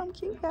picked out some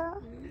cute,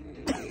 y'all.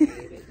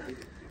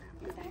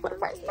 For the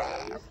first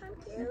time.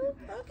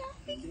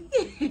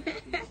 Okay.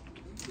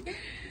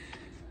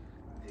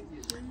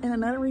 And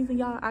another reason,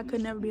 y'all, I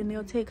could never be a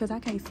nail tech, because I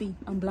can't see.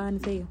 I'm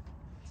blind as hell.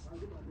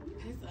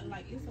 It's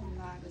a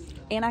lot of stuff.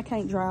 And I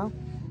can't draw.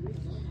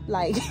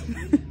 Like,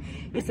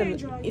 it's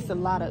a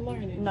lot of...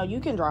 No, you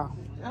can draw.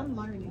 I'm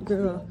learning.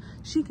 Girl,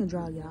 she can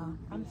draw, y'all.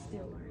 I'm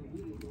still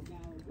learning.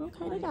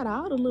 Okay, they got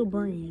all the little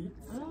brands.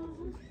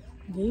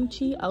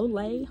 Gucci,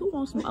 Olay. Who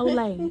wants some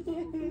Olay?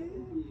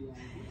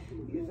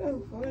 You're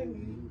so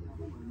funny.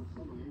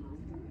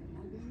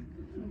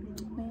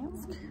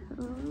 That's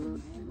cool.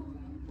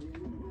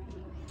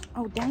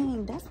 Oh,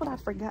 dang. That's what I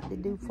forgot to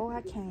do before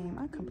I came.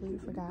 I completely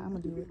forgot. I'm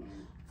going to do it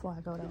before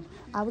I go, though.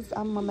 I'm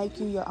going to make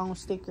you your own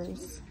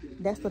stickers.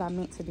 That's what I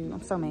meant to do.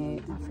 I'm so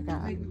mad. I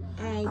forgot.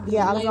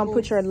 Yeah, I was going to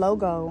put your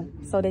logo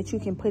so that you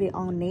can put it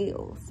on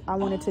nails. I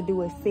wanted to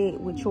do a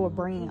set with your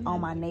brand on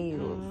my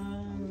nails.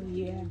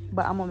 Yeah.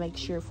 But I'm going to make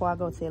sure before I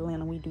go to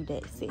Atlanta, we do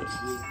that set.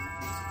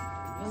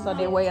 So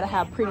that way it'll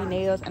have pretty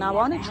nails. And I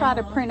want to try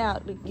to print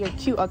out your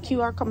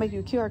QR code, make you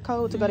a QR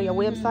code to go to your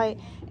website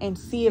and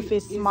see if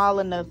it's small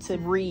enough to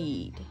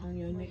read. On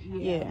your neck.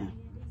 Yeah.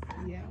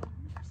 Yeah.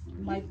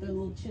 Like the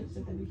little chips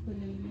that they be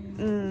putting in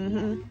there.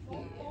 Mm-hmm.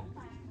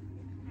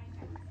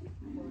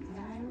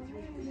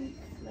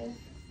 Let's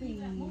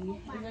see.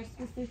 Is there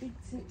specific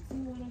tips you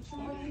want to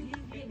try?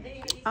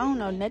 I don't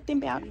know nothing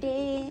about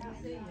that.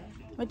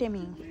 What that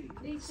mean?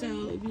 So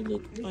if you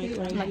look like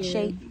Like here,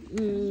 shape?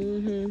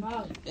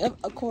 Mm-hmm.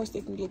 Of course they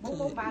can get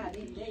cut,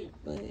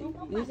 but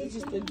this is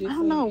just a different. I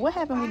don't know. What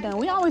haven't we done?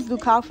 We always do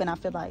coffin, I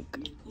feel like.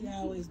 We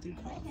always do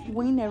coffee.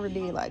 We never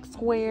did like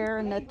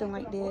square, nothing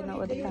like that, no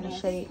other kind of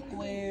shape.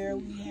 Square,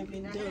 we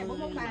haven't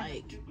done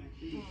like.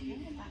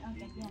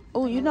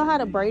 Oh, you know how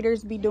the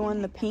braiders be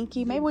doing the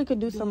pinky? Maybe we could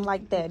do something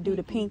like that, do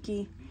the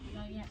pinky.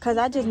 Because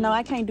I just know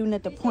I can't do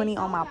nothing pointy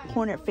on my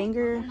pointer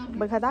finger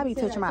because I be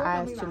touching my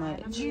eyes too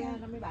much.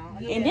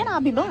 And then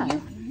I'll be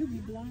blind. You be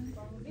blind?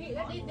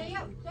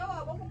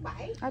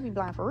 I be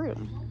blind for real.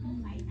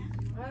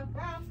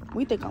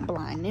 We think I'm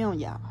blind now,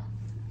 y'all.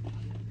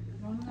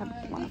 I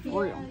be blind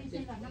for real.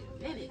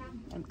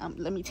 And,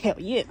 let me tell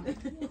you.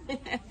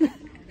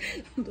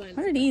 What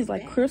are these,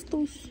 like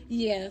crystals?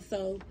 Yeah,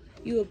 so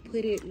you would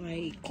put it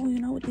like. Oh, you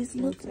know what this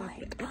looks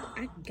like?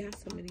 I got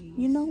some of these.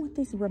 You know what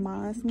this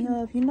reminds me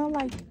of? You know,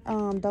 like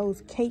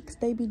those cakes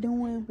they be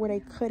doing where they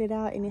cut it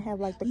out and they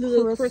have like the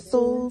little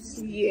crystals.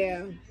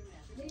 Yeah.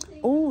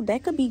 Oh,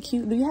 that could be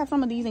cute. Do you have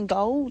some of these in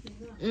gold?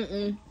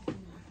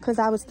 Because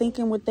I was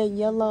thinking with that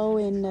yellow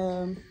and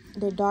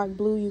the dark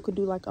blue, you could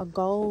do like a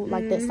gold,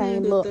 like that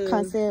same look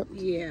concept.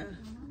 Yeah.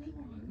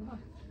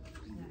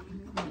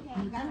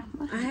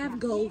 I have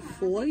gold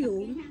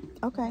foil.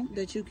 Okay.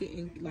 That you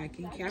can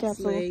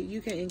encapsulate. You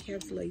can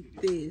encapsulate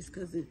this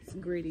because it's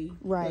gritty.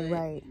 Right,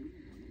 right.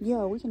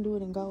 Yeah, we can do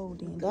it in gold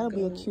then. That'll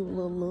be a cute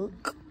little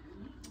look.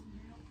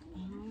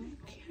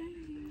 Okay.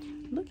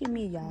 Look at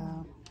me,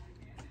 y'all.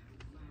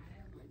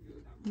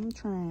 I'm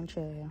trying,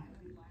 child.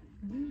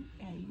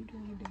 Hey, you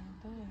doing your damn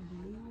thing,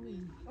 believe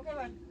me.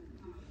 Okay,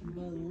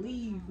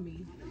 believe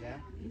me. Yeah.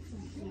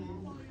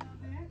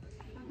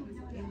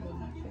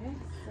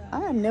 I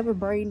have never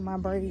braided my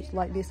braids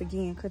like this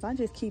again because I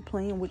just keep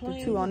playing with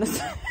the two on the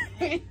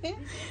side.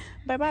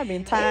 Babe, I've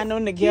been tying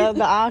them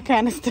together, all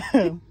kind of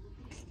stuff.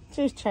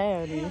 Just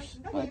childish.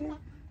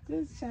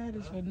 Just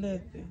childish for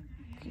nothing.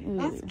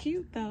 That's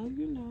cute though,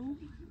 you know.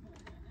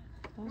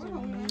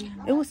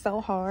 It was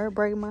so hard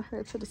braiding my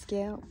hair to the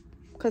scalp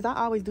because I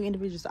always do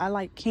individuals.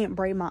 I can't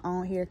braid my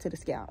own hair to the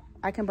scalp.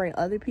 I can braid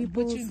other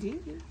people's, but you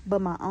did.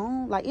 But my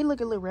own, like it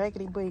look a little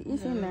raggedy, but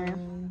it's in there.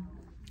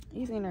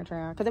 He's in there,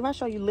 child. Because if I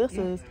show you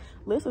Lissa's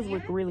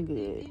look really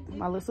good.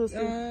 My little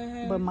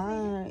sister. But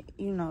mine,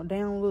 you know, they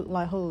don't look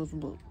like hers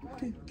look.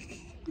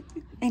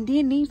 And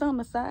then these on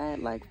the side,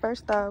 like,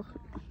 first off,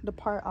 the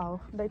part off.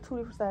 They two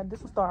different sides.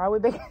 This is star. I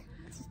would be.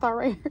 This is star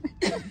right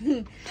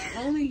here.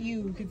 Only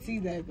you could see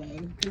that,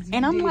 though.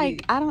 And I'm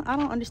like, I don't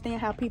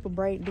understand how people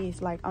braid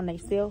this, like, on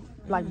themselves.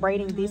 Like,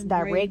 braiding this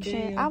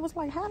direction. I was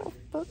like, how the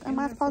fuck am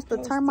I supposed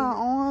to turn my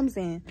arms?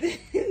 And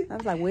I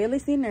was like, well,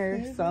 it's in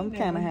there. Some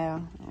kind of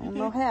how. I don't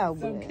know how,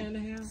 but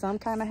some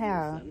kind of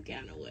how. Some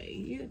kind of way,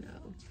 you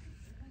know.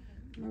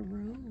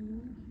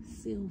 Maroon,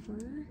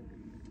 silver.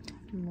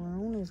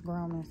 Maroon is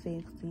grown and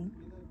sexy.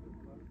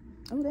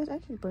 Oh, that's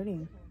actually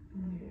pretty.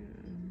 Yeah,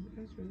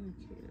 that's really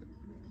cute.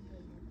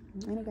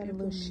 And it got a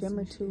little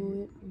shimmer to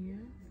it. Yes,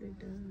 it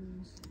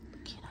does.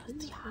 Look at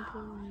us,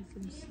 y'all.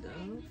 Some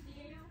stuff.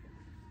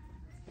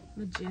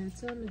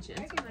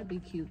 Magenta might be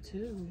cute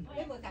too.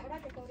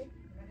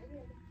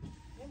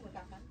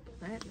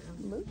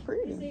 Look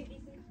pretty.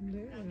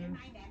 Yeah.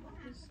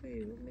 Let's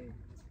see.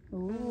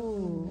 Ooh.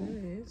 Oh,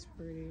 that is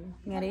pretty.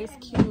 Yeah, that's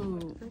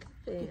cute.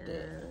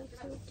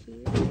 That's so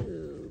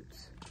cute.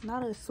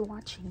 Not a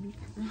swatching.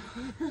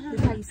 This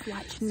is how you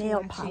swatch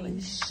nail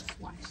polish.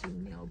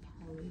 Swatching nail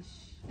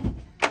polish.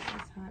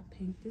 That's hot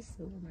pink. This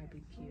silver might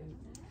be cute.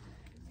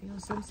 You know,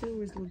 some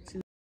silvers look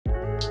too.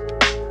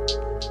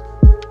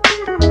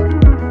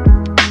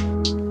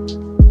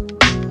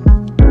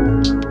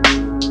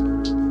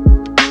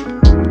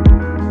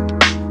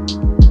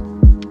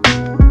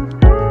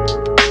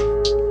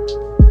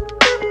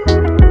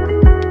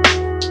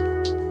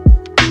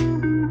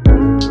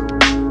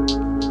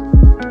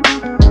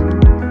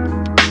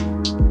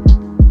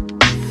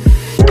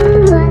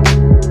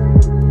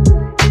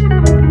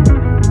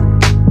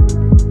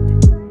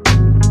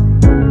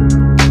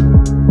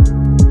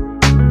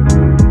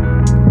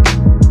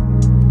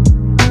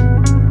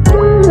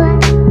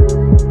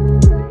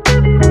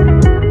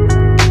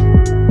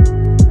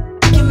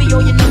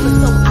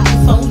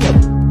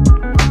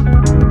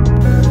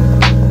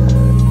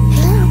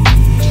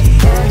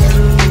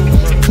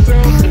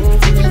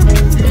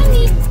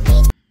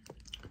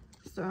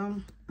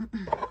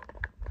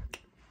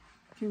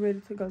 If you're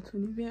ready to go to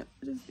an event,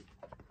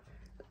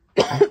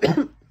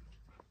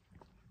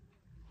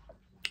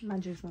 my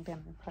juice went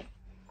down the pipe.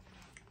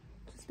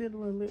 Just did a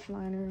little lip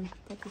liner.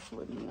 Got this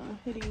little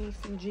hoodie,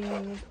 some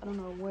jeans. I don't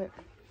know what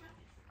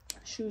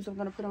shoes I'm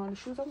gonna put on. The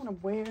shoes I want to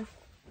wear,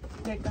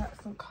 they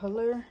got some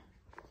color.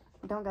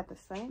 Don't got the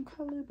same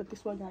color, but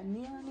this one got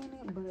neon in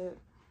it. But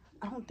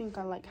I don't think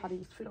I like how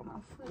these fit on my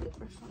foot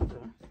or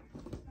something.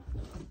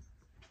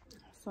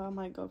 So I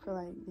might go for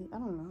like, I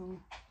don't know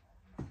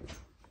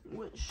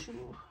what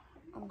shoe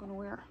I'm gonna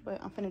wear,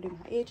 but I'm finna do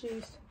my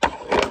edges.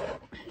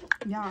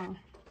 Y'all,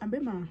 I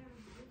bet my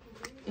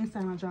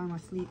inside my jaw in my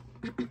sleep.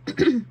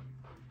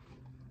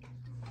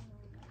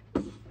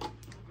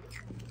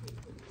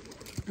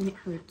 And it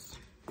hurts.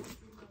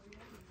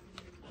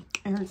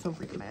 It hurts so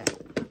freaking bad.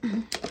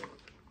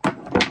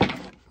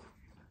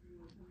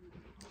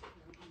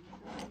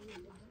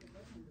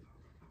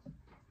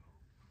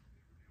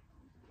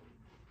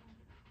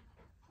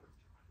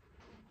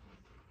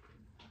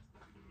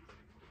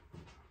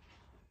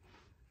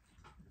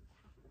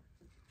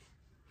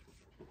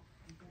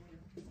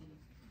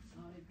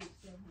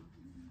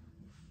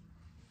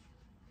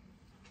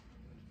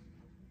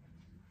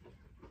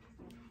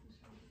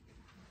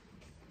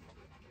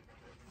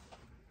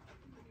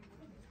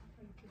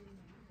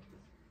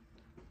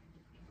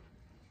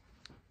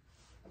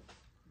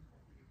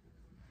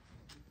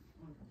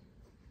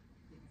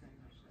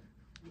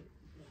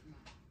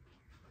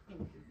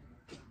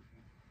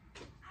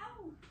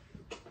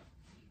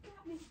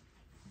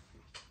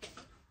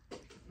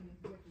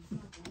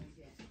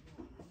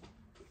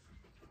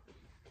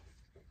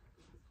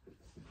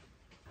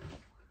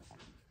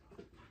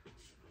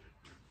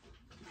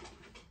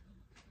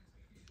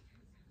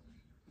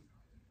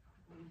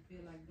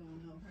 Feel like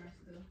doing no hair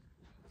stuff.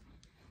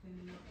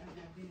 Then I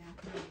got been out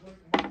there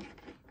working.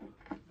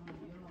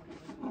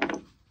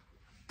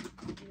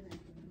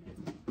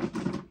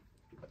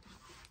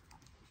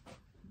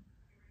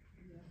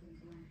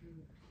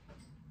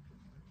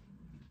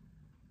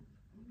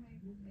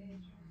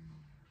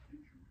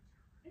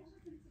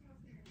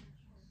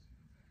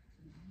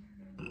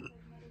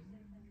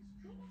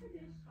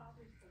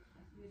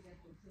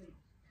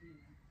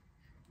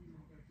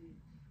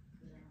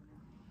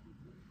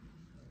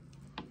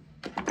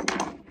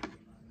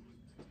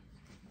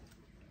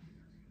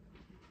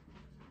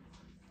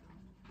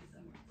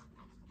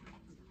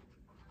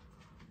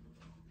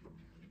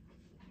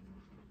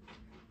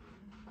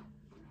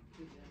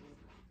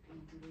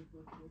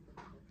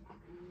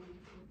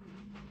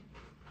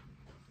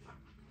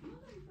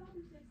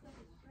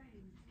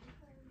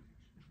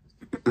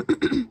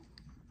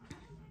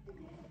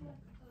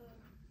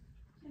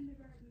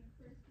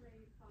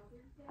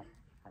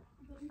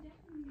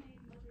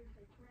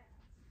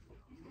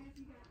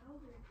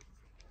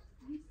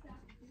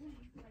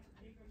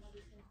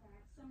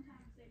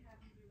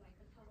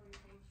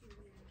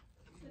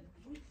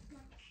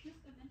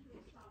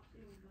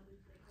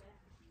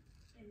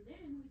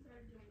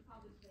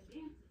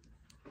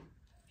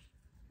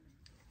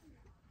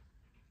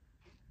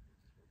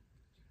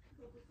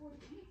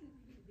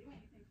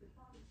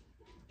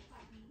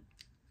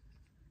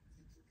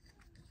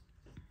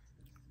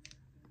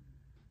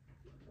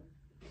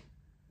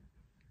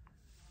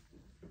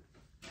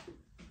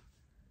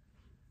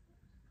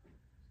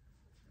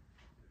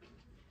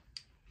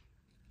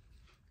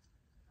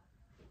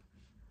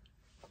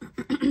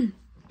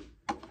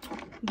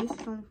 This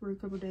is only for a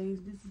couple days.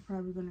 This is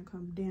probably gonna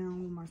come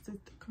down when my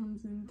sister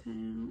comes in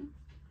town.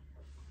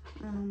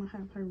 And I'm gonna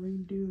have her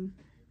redo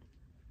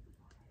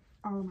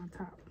all of my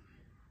top.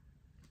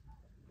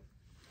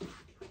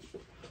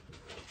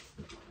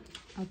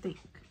 I think.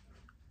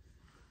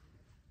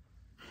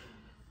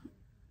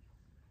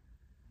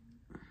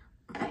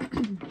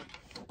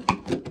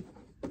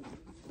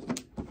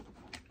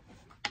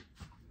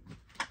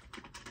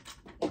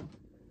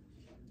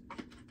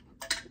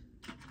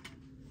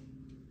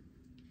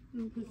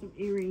 Let me put some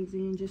earrings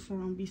in just so I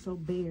don't be so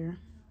bare.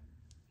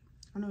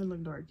 I know it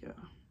look dark, y'all.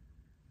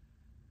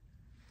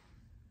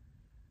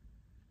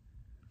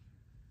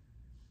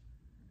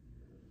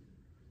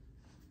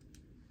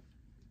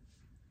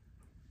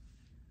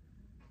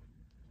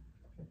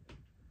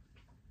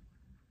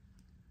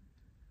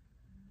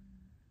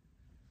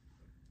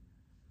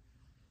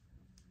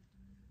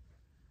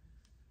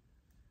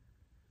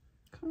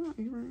 Come on,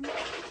 earrings.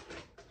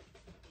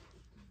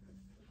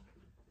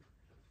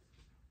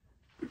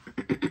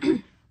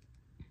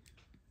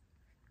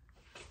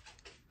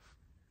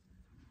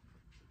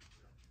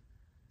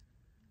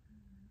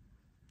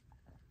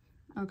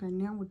 Okay,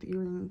 now with the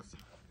earrings,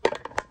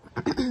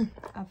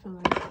 I feel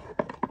like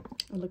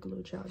I look a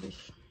little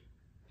childish.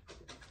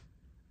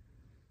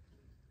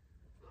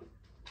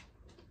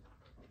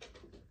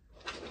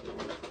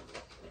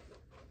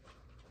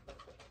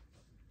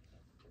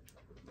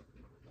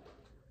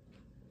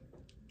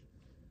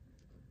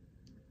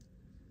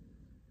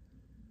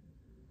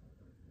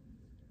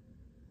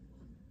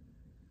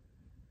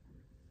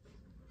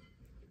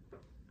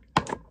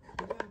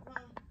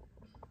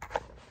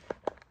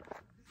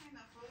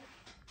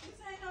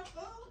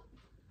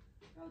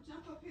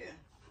 Jump up here.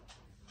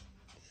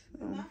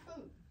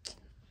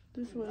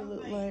 This is what it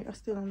look like. I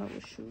still don't know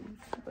what shoes,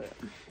 but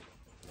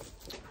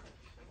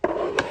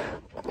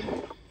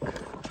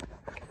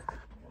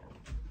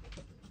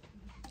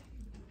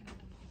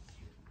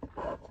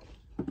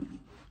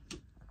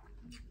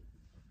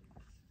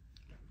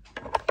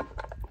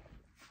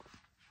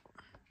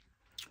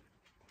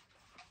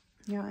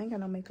yeah, I ain't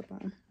got no makeup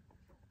on.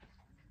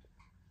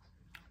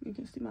 You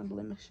can see my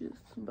blemishes,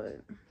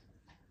 but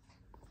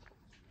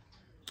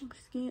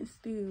skin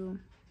still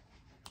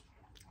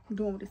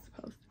doing what it's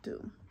supposed to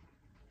do.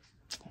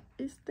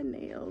 It's the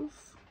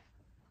nails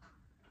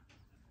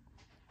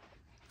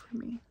for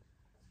me.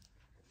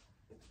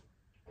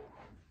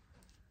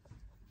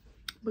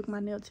 Book my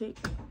nail tech,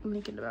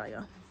 link in the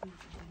bio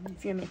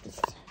if you're in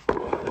Memphis.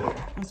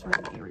 That's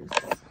right, areas.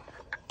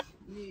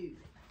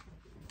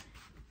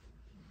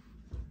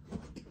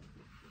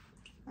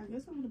 I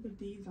guess I'm gonna put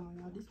these on,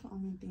 y'all. This is the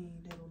only thing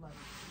that'll like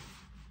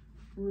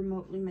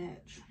remotely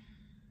match.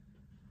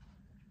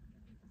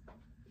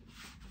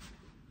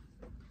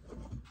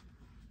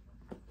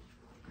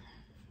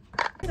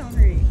 On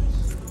her,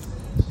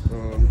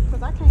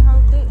 cause I can't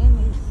hold that in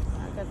this.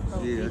 I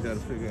gotta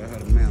figure out how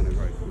to mount it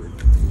right quick.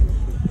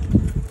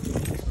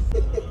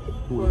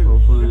 We're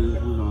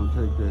gonna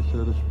take that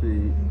shutter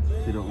speed.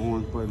 See the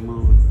orange button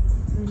moving?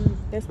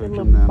 That's the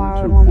little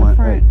bar on the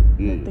front.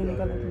 Yeah. And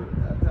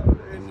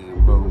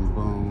then boom,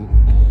 boom.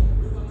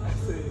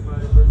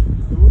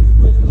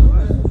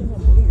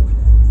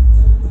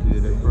 Yeah,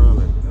 they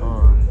probably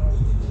are. I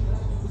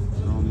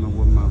don't know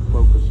what my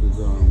focus is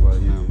on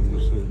right now. Let me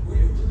see.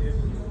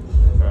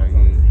 Right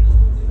here.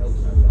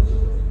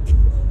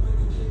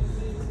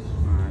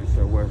 Alright,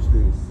 so watch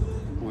this.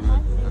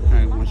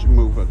 Once you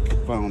move her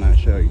phone, I'll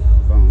show you.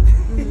 Phone.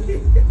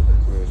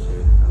 Where's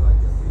it?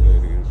 There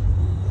it is.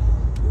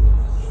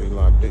 She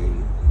locked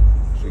in.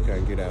 She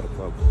can't get out of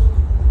focus.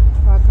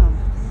 How come?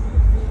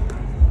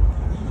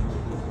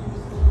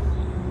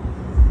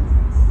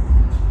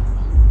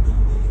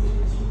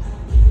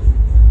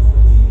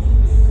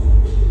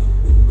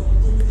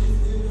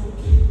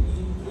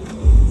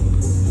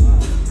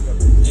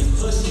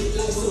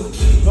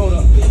 Hold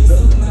up.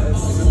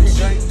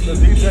 The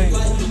DJ,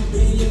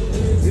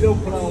 you don't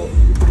put on,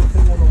 you put a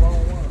thing on the wrong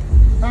one.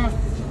 Huh?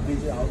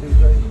 DJ, I'll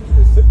DJ.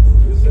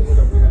 The single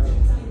that we have,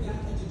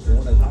 the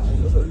one that's hot in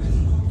the city.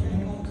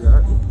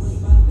 Yeah.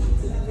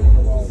 Put on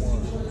the wrong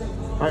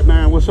one. All right,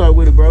 man, what's up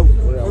with it, bro?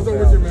 What's up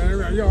with you,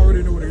 man? You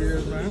already know what it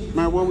is, man.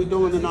 Man, what we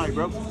doing tonight,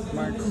 bro?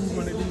 My crew,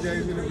 one of the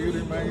DJs in the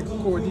building, man.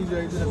 Core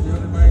DJs in the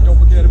building, man.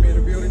 Dope Academy in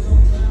the building.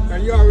 Now,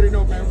 you already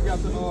know, man, we got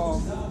the,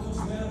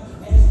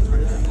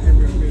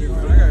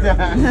 I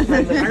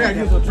gotta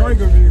get some drink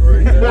of me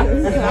right here.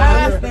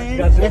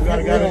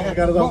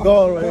 Got it on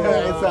guard right here.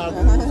 It's out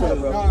there.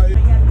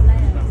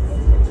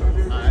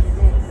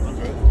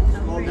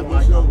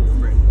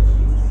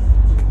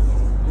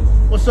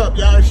 What's up,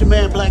 y'all? It's your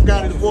man, Black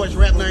God of the Voice,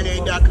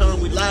 rap98.com.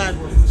 We live.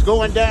 It's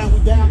going down. We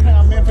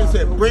downtown Memphis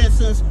at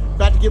Printz.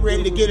 About to get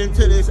ready to get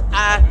into this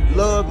I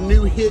Love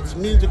New Hits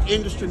music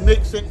industry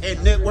mixing and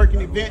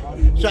networking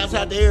event. Shouts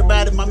out to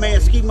everybody. My man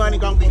Ski Money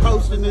gonna be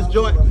hosting this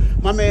joint.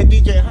 My man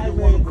DJ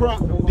Highway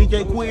Crump,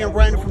 DJ Quinn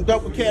Rainer from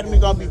Dope Academy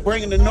gonna be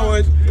bringing the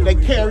noise. They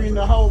carrying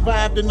the whole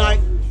vibe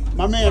tonight.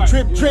 My man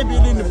Tribute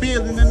in the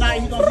building tonight.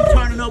 He gonna be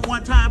turning up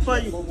one time for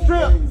you.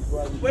 Trip,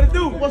 what it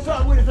do? What's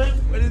up with it, man?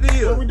 What it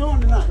is? What we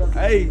doing tonight?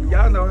 Hey,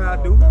 y'all know how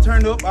I do.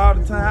 Turn up all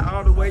the time,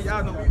 all the way.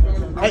 Y'all know.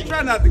 I'm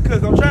trying not to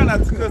cuss. I'm trying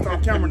not to cuss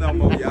on camera no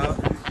more, y'all.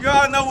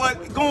 Y'all know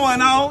what's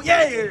going on.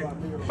 Yeah.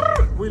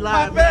 We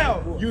live,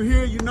 man. You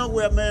here, you know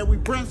where, man. We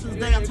Printz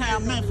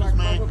downtown Memphis,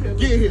 man.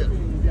 Get here.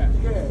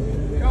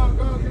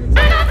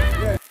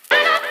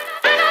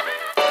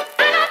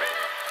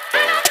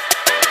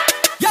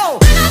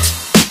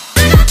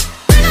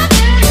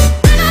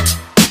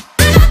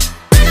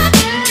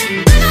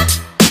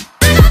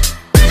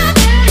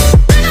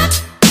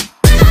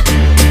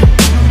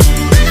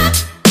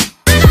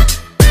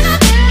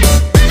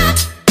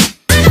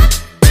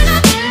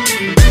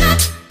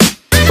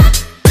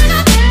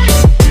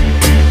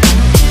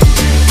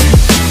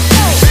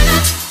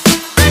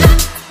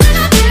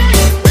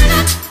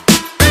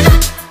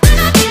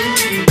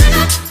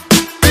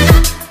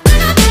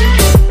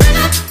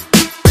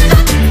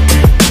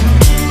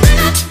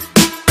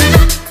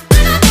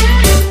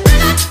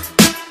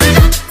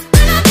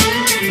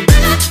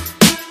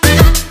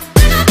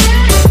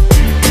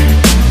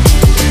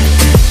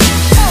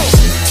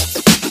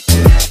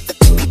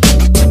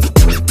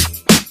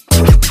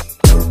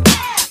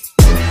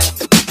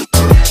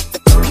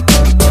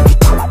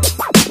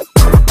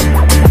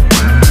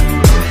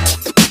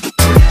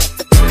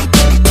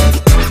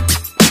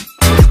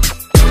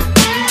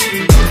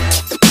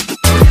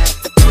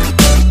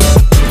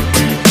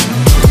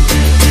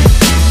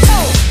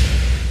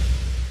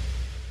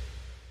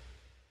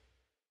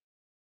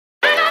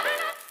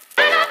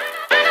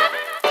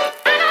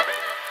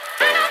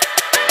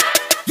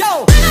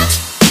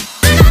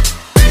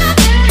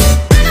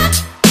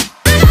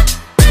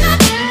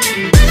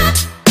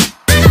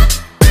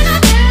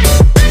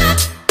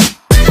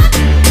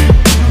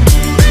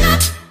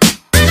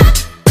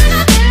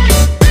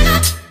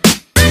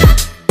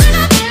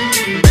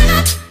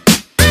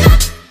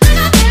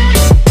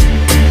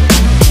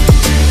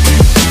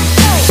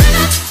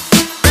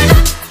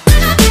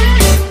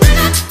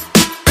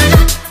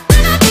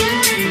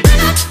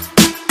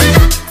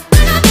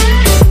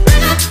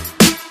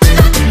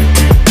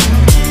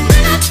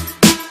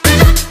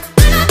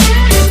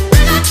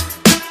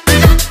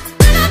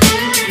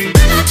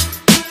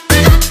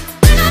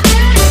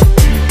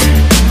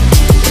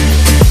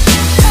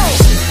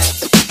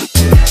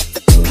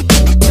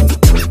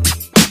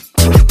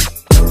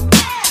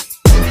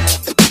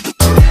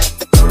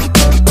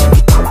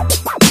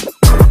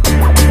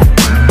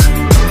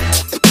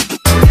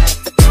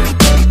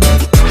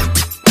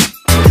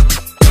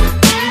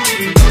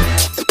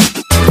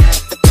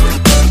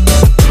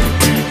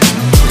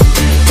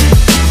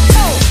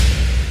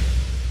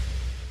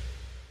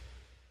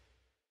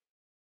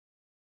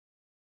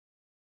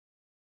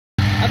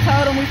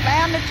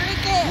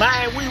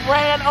 Man, we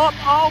ran up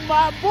on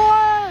my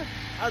boy.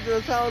 I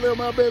just told him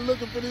I've been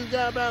looking for this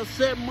guy about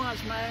 7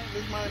 months, man.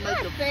 This man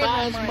make the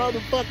finest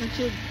motherfucking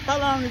chicken. How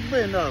long it's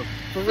been though?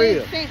 For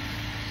real? Since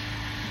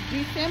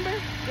December?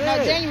 Yeah.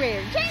 No,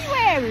 January.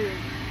 January.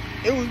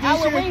 It was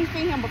this year. We ain't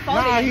seen him before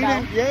Nah, then, he though.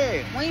 didn't.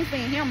 Yeah. We ain't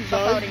seen him So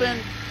before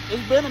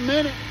it's been a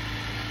minute.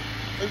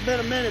 It's been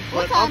a minute,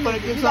 but I'm gonna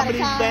get some of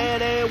these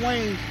bad ass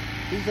wings.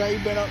 He said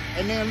he been up,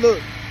 and then look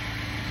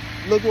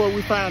where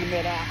we found him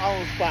at our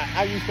old spot.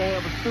 I used to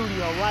have a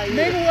studio right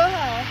here. Nigga,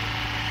 what?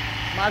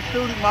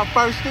 My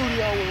first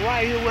studio was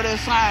right here with that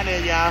sign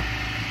there, y'all.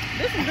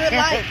 This some good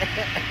light.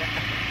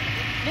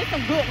 This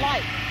some good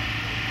light.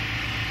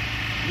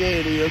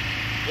 Yeah, it is.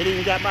 It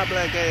even got my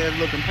black ass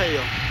looking pale.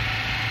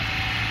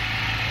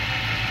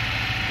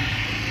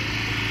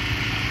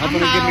 I'm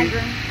happy.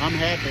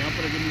 I'm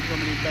gonna give me some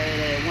of these bad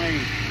ass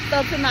wings. So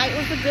tonight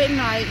was a good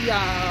night,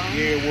 y'all.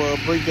 Yeah, well,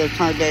 Bree just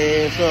turned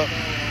their ass up.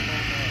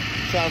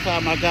 Shouts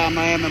out my guy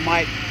Miami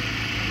Mike.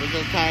 We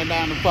just came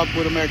down to fuck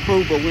with him at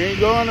crew, but we ain't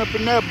going up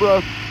in there,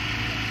 bro.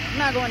 I'm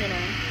not going in there.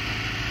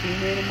 Too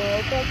many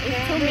motherfuckers.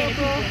 It's too many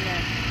people in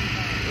there.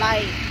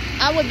 Like,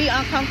 I would be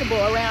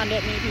uncomfortable around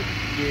that many people.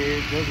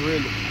 Yeah, just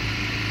really.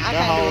 I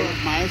can't do it.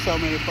 Man, so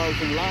many folks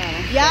in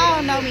line.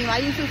 Y'all know me.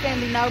 My YouTube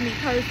family know me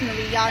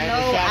personally. Y'all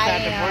know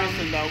I am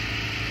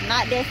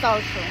not that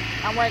social.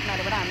 I'm working on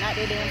it, but I'm not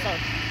that damn social.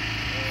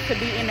 To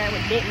be in there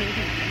with that many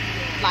people.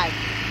 Like,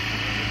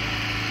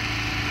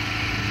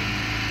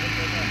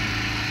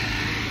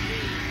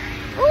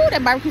 ooh,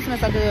 that barbecue smells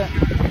so good.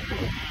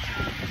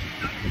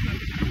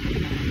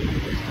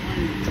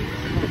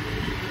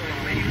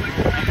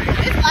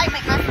 This light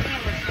make my skin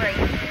look straight.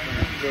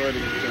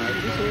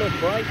 It's a little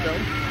bright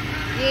though.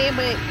 Yeah,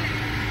 but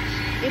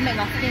it make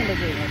my skin look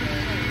good.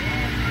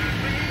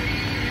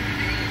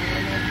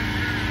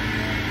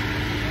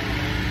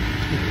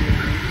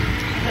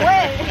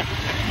 Wait,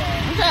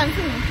 I'm trying to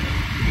see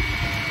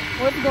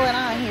what's going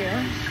on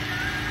here.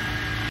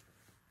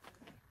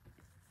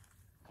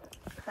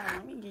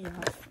 Let me give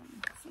y'all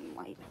some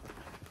light.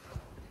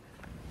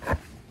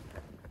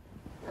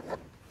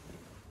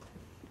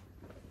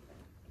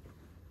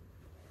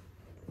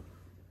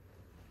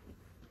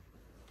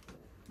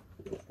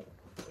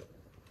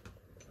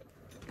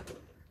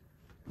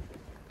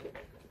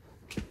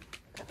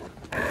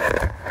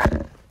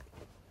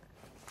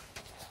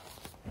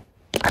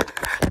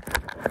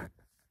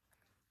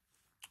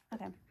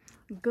 Okay.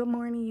 Good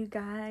morning, you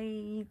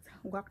guys.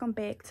 Welcome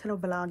back to the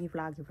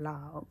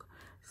vlog.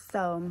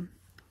 So,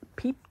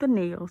 peep the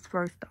nails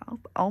first off.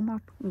 Oh my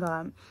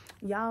god,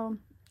 y'all,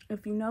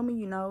 if you know me,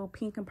 you know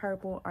pink and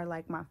purple are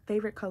like my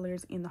favorite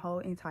colors in the whole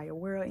entire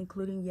world,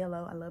 including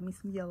yellow. I love me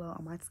some yellow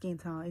on my skin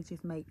tone. It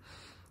just make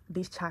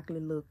this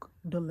chocolate look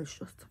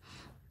delicious.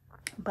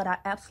 But I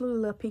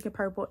absolutely love pink and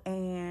purple,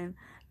 and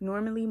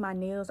normally my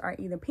nails are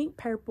either pink,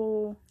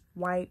 purple,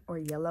 white, or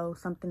yellow,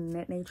 something in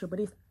that nature, but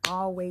it's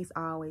always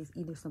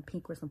either some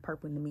pink or some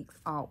purple in the mix,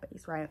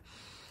 always, right?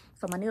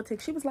 So my nail tech,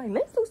 she was like,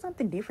 let's do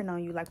something different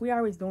on you. Like, we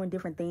always doing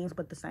different things,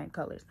 but the same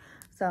colors.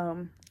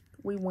 So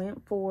we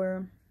went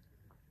for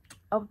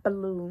a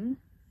balloon,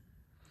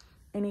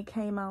 and it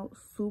came out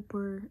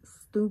super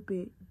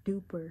stupid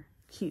duper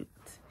cute.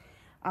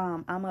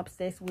 I'm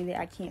obsessed with it.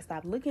 I can't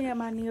stop looking at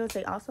my nails.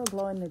 They also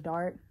glow in the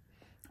dark.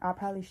 I'll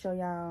probably show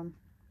y'all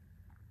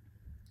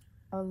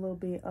a little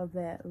bit of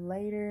that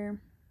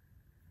later,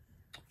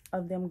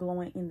 of them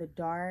glowing in the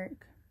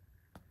dark.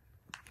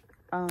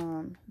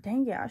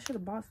 Dang it, I should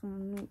have bought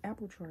some new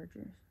Apple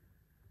chargers,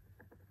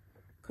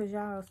 cause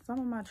y'all, some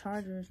of my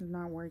chargers is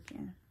not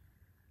working.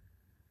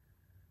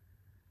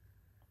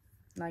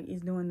 Like,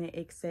 it's doing the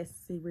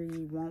accessory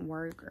won't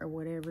work or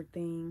whatever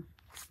thing.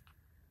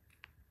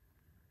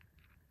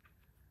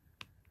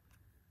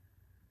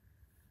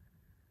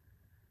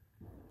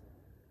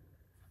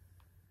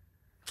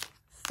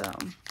 So,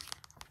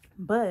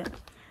 but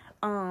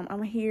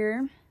I'm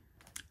here.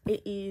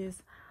 It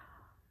is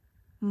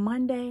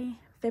Monday,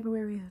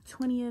 February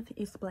 20th.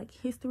 It's Black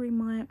History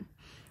Month.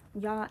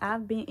 Y'all,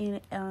 I've been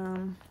in I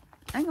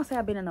ain't gonna say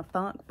I've been in a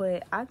funk,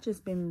 but I've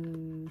just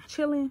been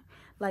chilling.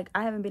 Like,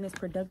 I haven't been as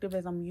productive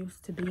as I'm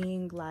used to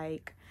being.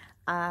 Like,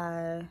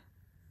 I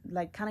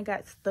like kind of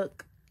got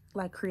stuck,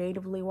 like,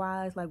 creatively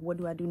wise. Like, what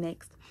do I do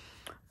next?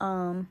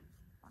 And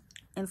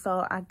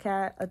so I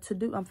got a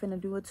to-do. I'm finna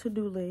do a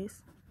to-do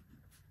list,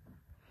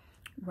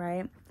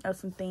 right, of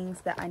some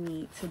things that I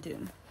need to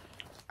do.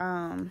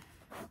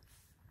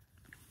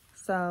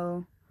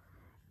 So,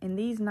 and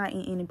these not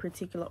in any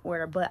particular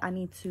order, but I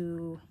need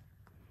to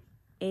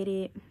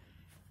edit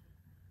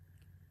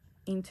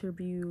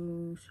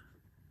interviews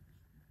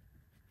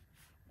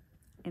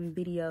and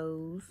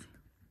videos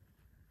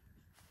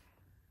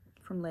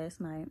from last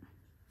night.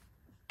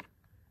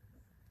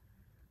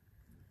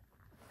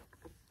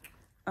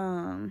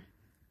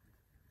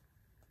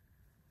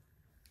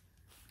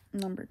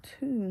 Number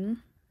 2,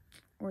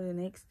 or the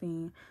next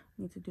thing,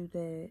 I need to do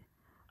that.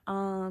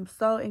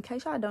 So in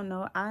case y'all don't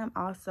know, I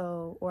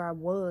still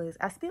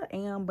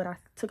am, but I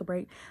took a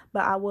break,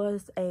 but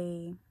was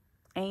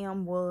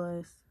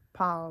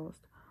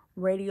paused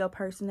radio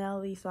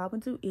personality. So I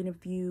would do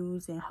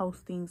interviews and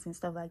hostings and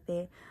stuff like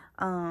that.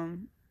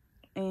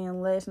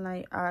 And last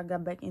night I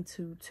got back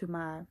into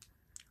my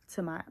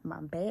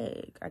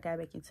bag. I got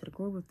back into the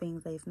groove of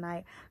things last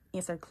night.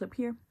 Insert clip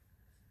here.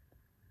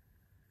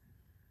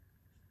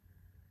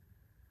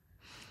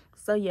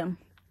 So yeah,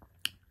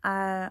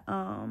 I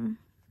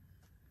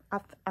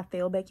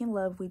fell back in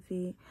love with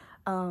it.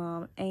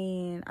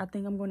 And I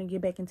think I'm going to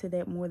get back into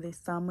that more this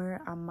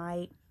summer.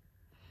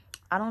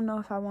 I don't know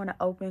if I want to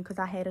open, because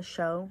I had a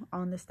show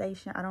on the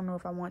station. I don't know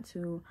if I want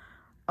to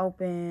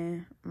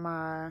open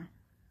my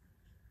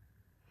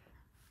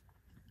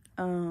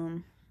I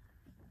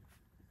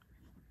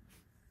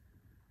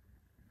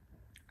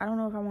don't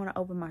know if I want to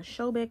open my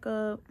show back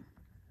up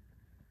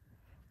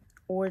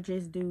or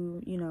just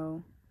do, you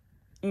know,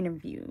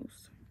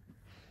 interviews.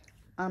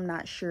 I'm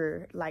not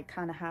sure, like,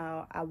 kind of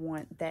how I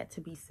want that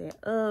to be set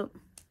up.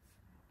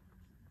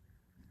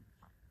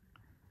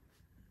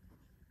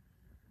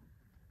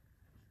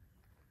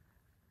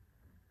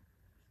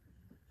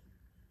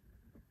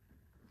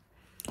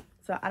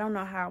 So I don't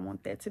know how I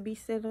want that to be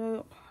set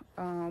up.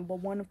 But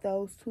one of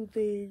those two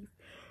things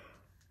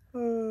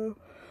I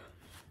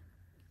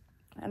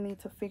need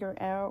to figure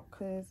out,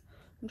 because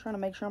I'm trying to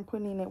make sure I'm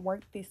putting in at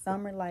work this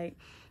summer. Like,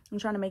 I'm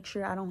trying to make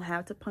sure I don't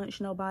have to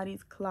punch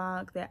nobody's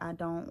clock, that I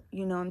don't,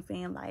 you know what I'm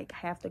saying, like,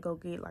 have to go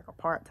get like a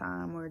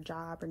part-time or a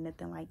job or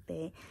nothing like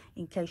that.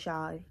 In case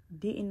y'all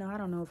didn't know, I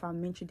don't know if I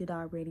mentioned it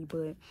already,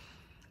 but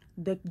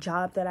the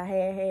job that I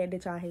had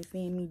that y'all had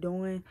seen me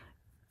doing,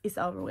 it's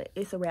over with.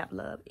 It's a wrap,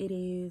 love. It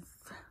is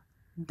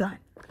done.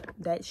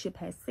 That ship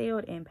has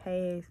sailed and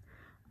passed.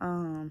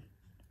 And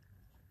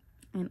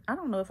I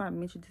don't know if I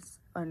mentioned this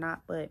or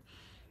not, but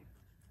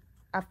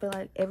I feel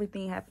like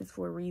everything happens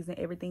for a reason.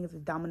 Everything is a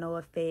domino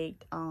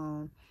effect.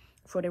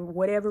 For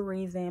whatever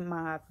reason,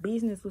 my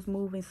business was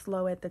moving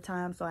slow at the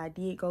time, so I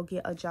did go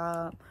get a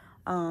job,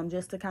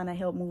 just to kind of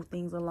help move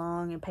things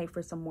along and pay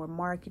for some more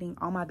marketing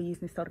on my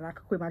business so that I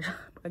could quit my job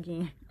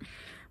again.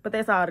 But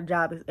that's all the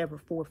job is ever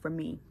for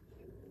me.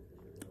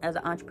 As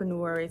an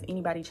entrepreneur, as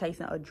anybody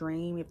chasing a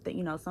dream, if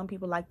you know, some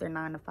people like their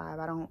 9 to 5.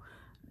 I don't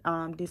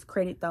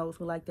discredit those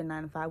who like their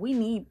 9 to 5. We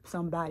need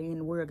somebody in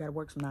the world got to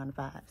work some 9 to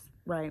 5s,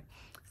 right?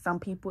 Some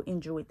people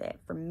enjoy that.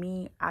 For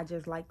me, I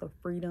just like the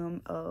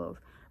freedom of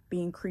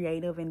being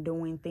creative and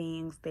doing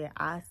things that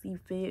I see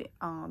fit.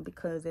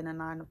 Because in a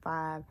 9 to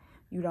 5,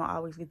 you don't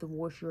always get to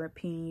voice your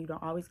opinion. You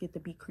don't always get to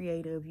be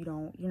creative. You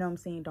don't, you know what I'm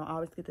saying? Don't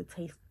always get to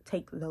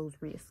take those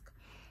risks.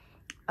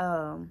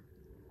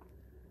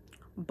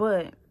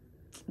 But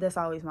that's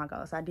always my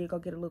goal. So I did go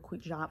get a little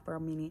quick job for a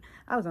minute.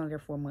 I was only there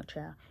for a month,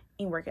 child.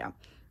 Ain't work out.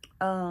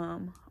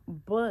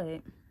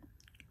 But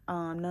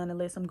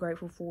nonetheless, I'm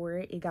grateful for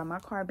it. It got my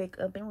car back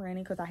up and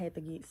running, because I had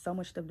to get so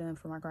much stuff done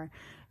for my car.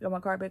 It got my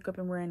car back up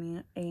and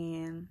running,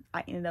 and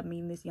I ended up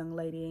meeting this young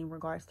lady in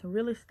regards to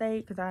real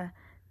estate, because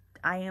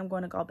I am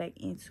going to go back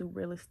into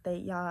real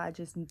estate, y'all. I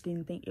just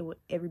didn't think it would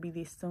ever be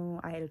this soon.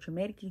 I had a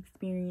traumatic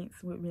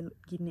experience with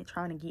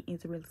trying to get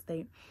into real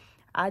estate.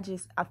 I feel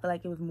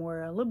like it was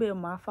more a little bit of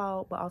my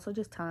fault, but also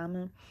just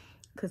timing,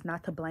 because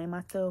not to blame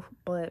myself,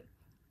 but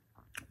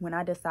when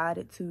I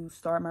decided to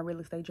start my real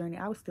estate journey,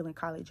 I was still in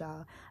college,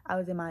 y'all. I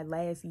was in my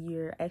last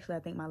year, actually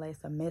I think my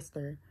last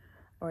semester,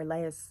 or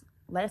last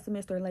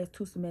semester, last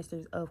 2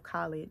 semesters of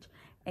college,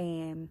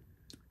 and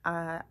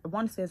I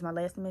want to say it's my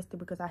last semester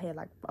because I had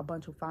like a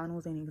bunch of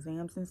finals and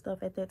exams and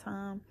stuff at that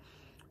time.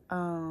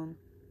 And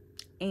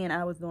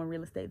I was doing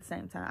real estate at the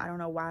same time. I don't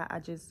know why.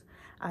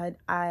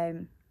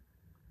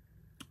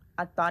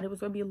 I thought it was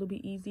going to be a little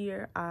bit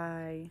easier.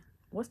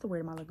 What's the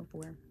word am I looking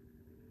for?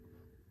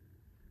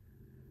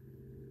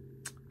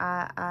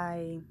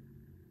 I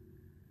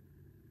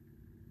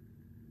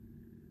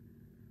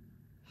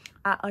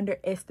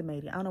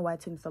underestimated. I don't know why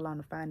it took me so long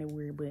to find that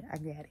word, but I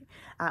got it.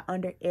 I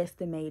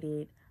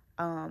underestimated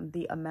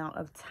the amount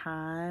of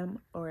time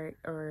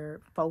or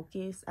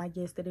focus, I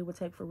guess, that it would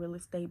take for real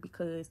estate,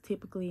 because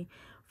typically,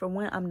 for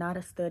one, I'm not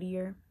a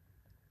studier.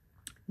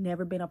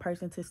 Never been a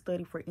person to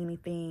study for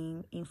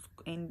anything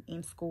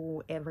in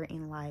school ever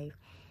in life.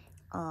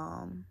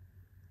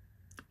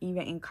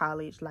 Even in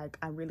college, like,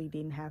 I really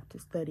didn't have to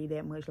study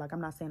that much. Like,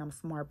 I'm not saying I'm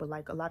smart, but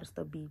like a lot of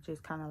stuff be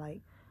just kind of like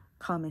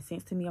common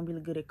sense to me. I'm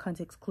really good at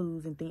context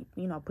clues and think,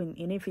 you know,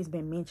 and if it's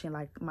been mentioned,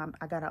 like,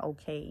 I got a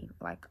okay,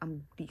 like,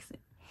 I'm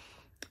decent.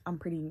 I'm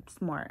pretty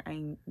smart. I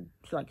ain't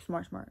like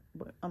smart,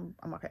 but I'm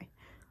okay.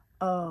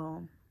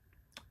 The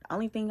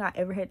only thing I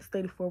ever had to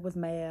study for was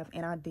math,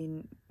 and I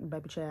didn't,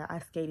 baby child. I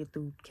skated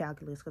through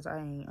calculus because I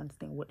ain't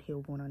understand what the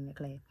hell going on in the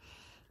class.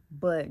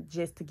 But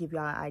just to give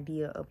y'all an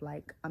idea of,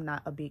 like, I'm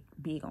not a big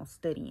on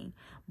studying.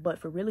 But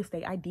for real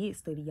estate, I did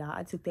study, y'all.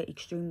 I took that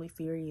extremely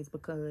serious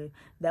because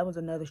that was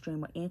another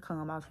stream of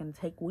income I was going to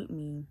take with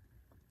me.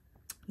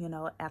 You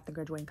know, after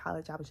graduating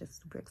college, I was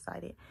just super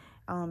excited.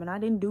 And I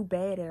didn't do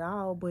bad at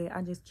all, but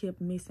I just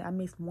kept missing. I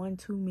missed 1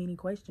 too many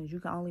questions. You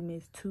can only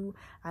miss 2.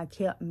 I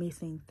kept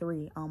missing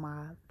 3 on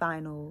my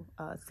final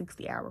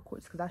 60-hour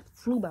course, because I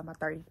flew by my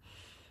 30.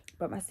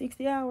 But my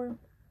 60-hour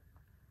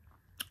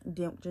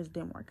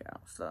didn't work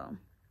out. So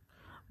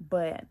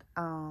But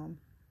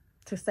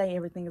to say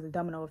everything is a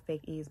domino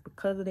effect is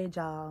because of that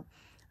job,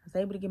 I was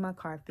able to get my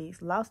car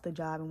fixed, lost the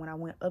job, and when I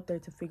went up there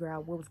to figure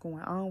out what was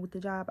going on with the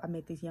job, I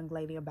met this young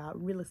lady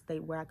about real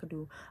estate where I could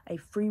do a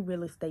free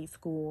real estate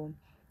school,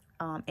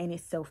 and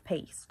it's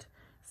self-paced.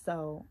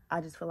 So I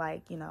just feel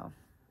like, you know,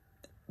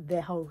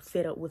 that whole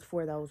setup was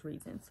for those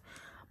reasons.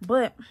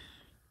 But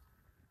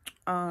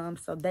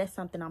so that's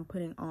something I'm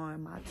putting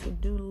on my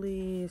to-do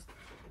list,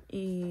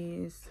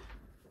 is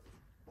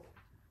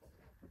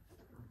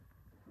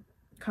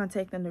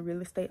contacting the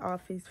real estate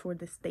office for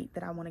the state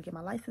that I want to get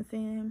my license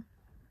in.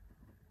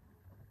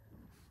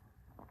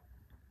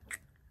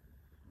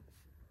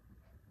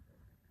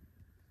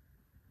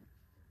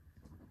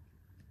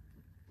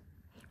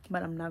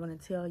 But I'm not going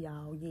to tell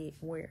y'all yet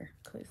where,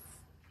 because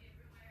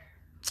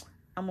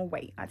I'm going to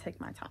wait. I take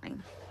my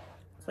time.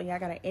 So yeah, I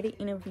got to edit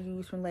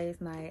interviews from last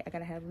night. I got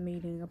to have a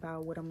meeting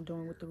about what I'm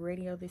doing with the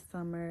radio this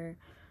summer.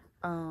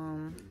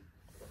 Oh,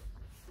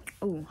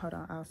 hold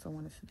on. I also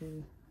wanted to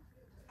do,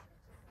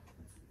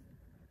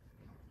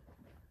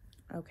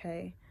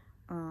 okay,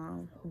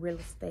 real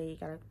estate.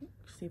 Got to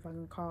see if I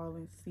can call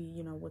and see,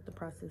 you know, what the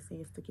process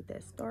is to get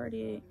that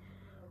started.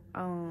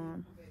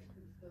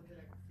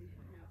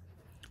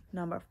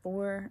 Number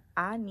 4,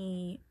 I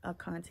need a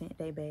content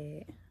day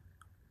bag,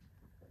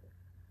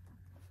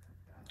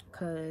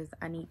 because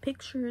I need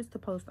pictures to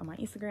post on my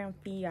Instagram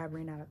feed. I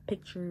ran out of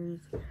pictures.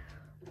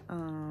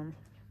 So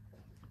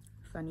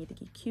I need to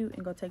get cute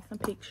and go take some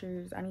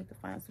pictures. I need to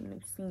find some new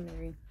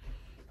scenery.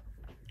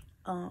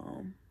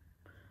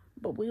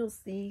 But we'll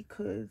see,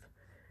 because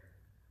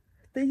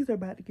things are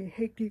about to get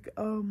hectic.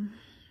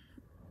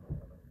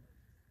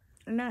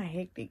 Not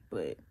hectic,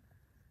 but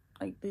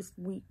like this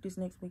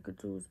next week or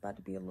two is about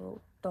to be a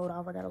little throwed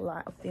off. I got a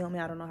lot of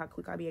filming. I don't know how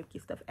quick I'll be able to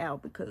get stuff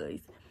out,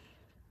 because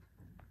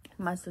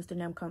my sister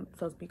and them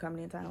supposed to be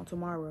coming in town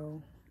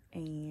tomorrow,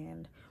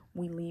 and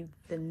we leave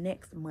the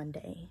next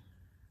Monday,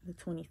 the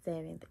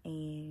 27th,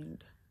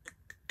 and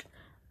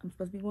I'm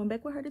supposed to be going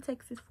back with her to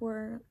Texas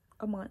for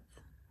a month,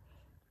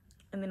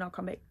 and then I'll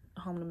come back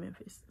home to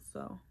Memphis.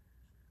 So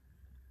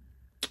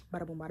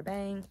bada boom bada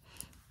bang.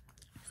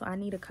 So I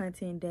need a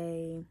content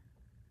day.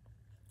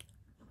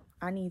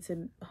 I need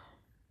to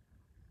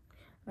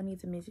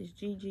message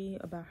Gigi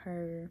about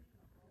her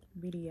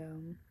video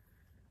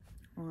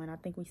on, I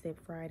think we said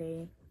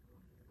Friday,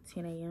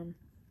 10 a.m.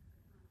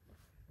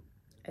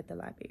 at the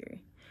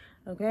library.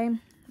 Okay.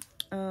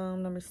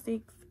 Number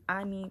 6,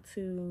 I need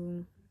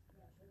to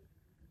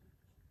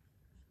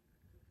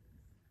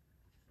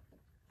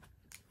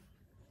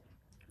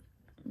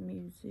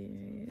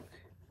music.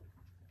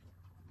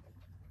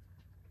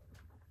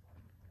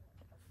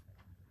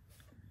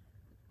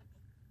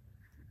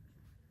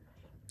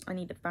 I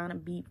need to find a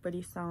beat for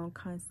this song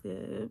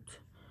concept.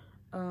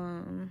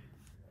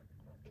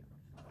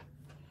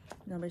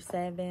 Number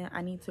 7,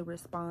 I need to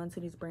respond to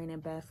this brand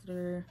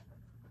ambassador.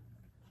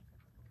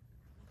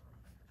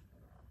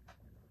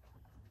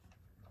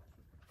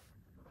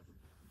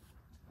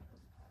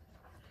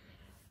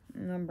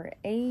 Number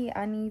 8,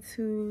 I need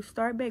to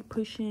start back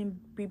pushing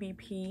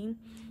BBP.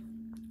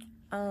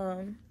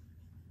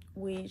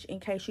 Which, in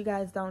case you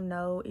guys don't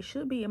know, it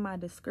should be in my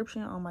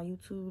description on my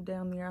YouTube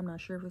down there. I'm not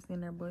sure if it's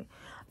in there, but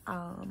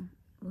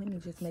let me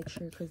just make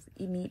sure, because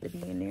it needs to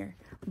be in there.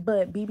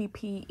 But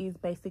BBP is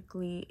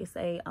basically, it's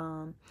a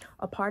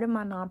part of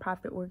my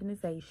nonprofit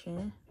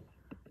organization.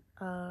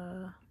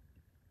 Hold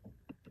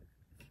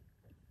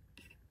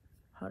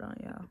on,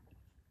 y'all.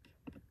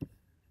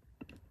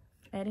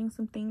 Adding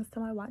some things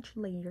to my watch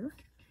later.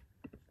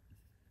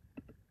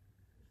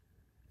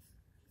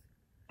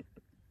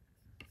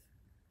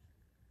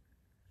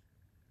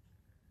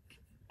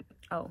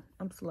 Oh,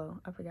 I'm slow.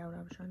 I forgot what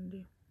I was trying to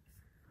do.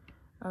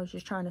 I was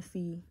just trying to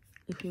see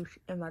if it's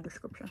in my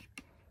description.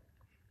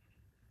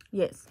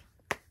 Yes.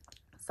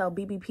 So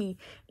BBP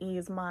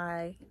is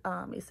my,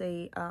 it's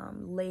a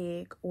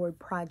leg or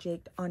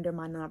project under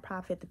my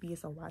nonprofit, the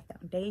BSOY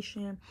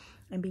Foundation.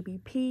 And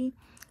BBP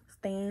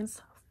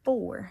stands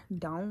for,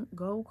 don't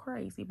go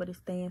crazy, but it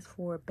stands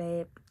for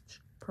Bad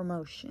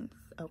Promotions,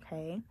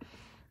 okay?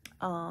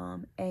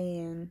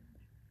 And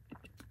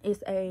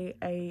it's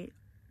a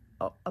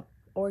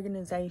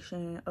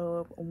organization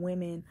of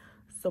women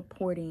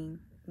supporting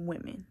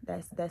women.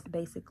 That's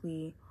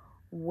basically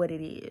what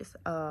it is.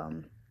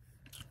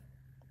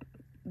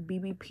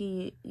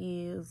 BBP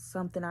is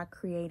something I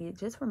created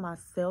just for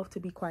myself, to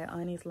be quite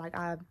honest. Like,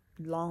 I've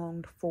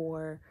longed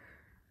for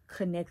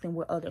connecting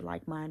with other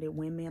like-minded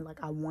women. Like,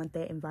 I want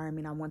that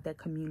environment, I want that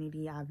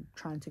community. I'm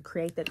trying to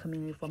create that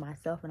community for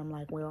myself, and I'm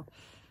like, well,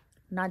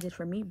 not just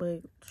for me, but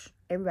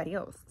everybody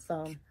else.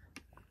 So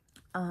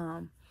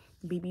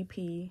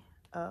BBP,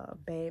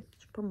 Bad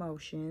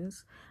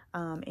Promotions,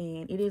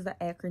 and it is an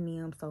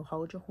acronym, so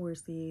hold your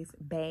horses.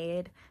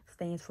 BAD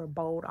stands for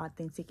bold,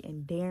 authentic,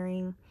 and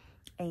daring,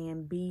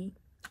 and B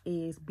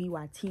is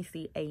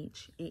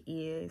BYTCH. It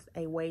is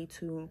a way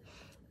to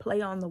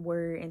play on the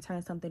word and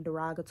turn something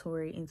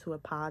derogatory into a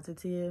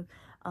positive,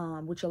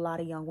 which a lot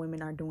of young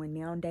women are doing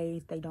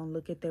nowadays. They don't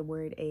look at their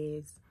word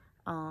as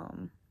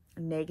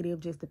negative,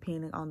 just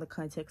depending on the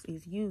context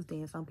it's used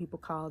in. Some people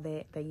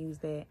they use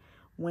that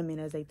women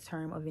as a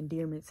term of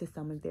endearment to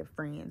some of their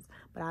friends,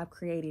 but I've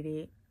created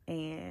it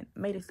and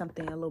made it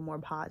something a little more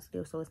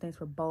positive. So it stands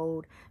for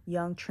Bold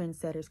Young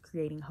Trendsetters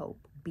Creating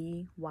Hope.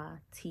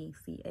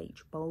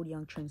 BYTCH. Bold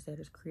Young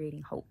Trendsetters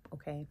Creating Hope.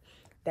 Okay,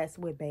 that's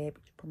what Bad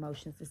Bitch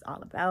Promotions is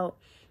all about.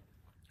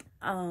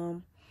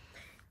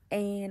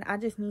 And I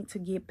just need to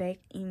get back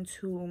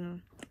into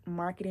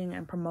marketing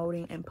and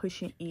promoting and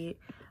pushing it.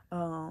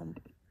 I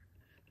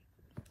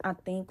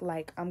think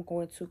like I'm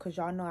going to, because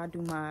y'all know I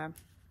do my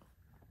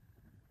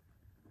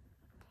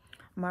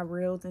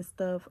reels and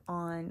stuff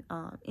on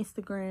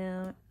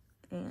Instagram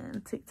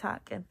and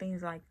TikTok and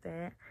things like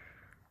that.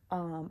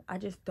 I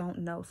just don't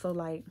know. So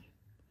like,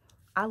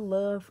 I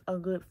love a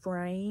good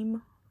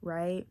frame,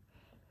 right?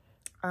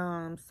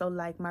 So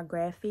like my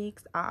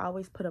graphics, I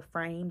always put a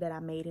frame that I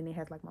made, and it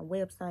has like my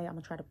website. I'm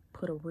gonna try to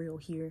put a reel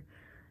here,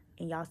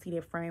 and y'all see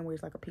that frame where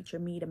it's like a picture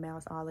of me, the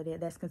mouse, all of that.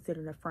 That's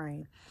considered a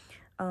frame.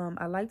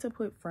 I like to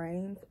put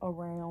frames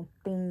around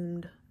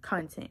themed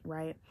content,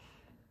 right?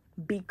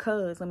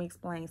 Because let me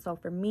explain. So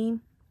for me,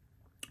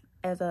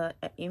 as an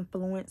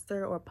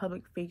influencer or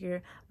public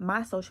figure,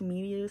 my social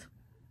medias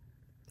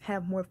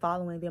have more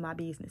following than my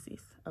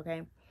businesses,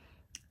 okay?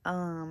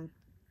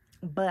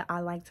 But I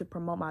like to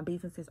promote my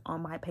businesses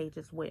on my page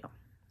as well.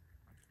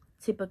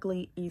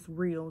 Typically, it's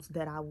reels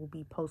that I will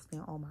be posting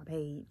on my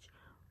page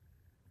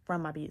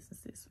from my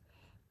businesses.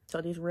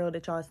 So this reel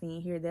that y'all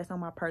seeing here, that's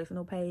on my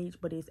personal page,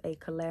 but it's a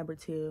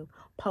collaborative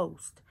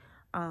post.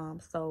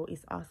 So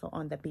it's also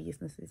on the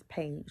businesses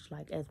page,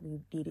 like as we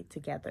did it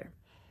together.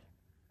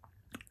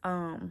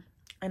 And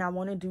I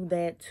want to do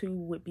that too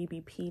with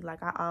BBP.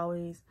 Like I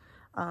always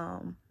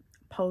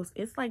post,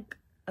 it's like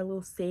a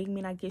little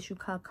segment, I guess you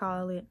could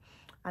call it.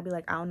 I'd be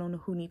like, I don't know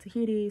who needs to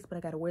hear this, but I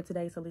gotta wear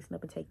today, so listen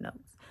up and take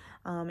notes.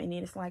 And then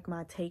it's like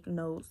my take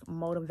notes,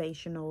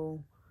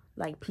 motivational,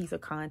 like piece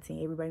of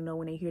content. Everybody know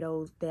when they hear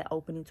those, that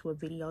open into a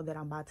video that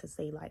I'm about to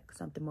say like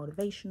something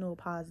motivational,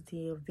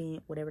 positive,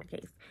 vent, whatever the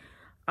case.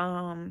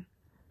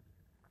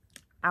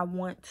 I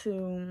want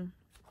to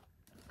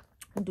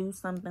do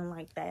something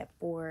like that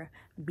for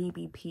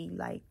BBP,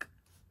 like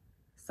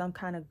some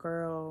kind of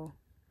girl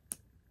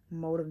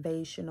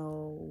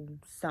motivational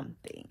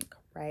something,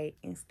 right?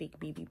 And stick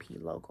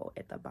BBP logo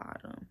at the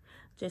bottom,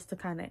 just to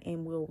kind of,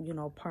 and we'll, you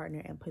know,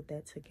 partner and put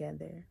that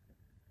together.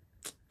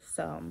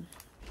 So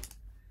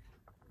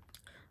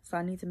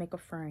I need to make a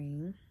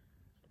frame.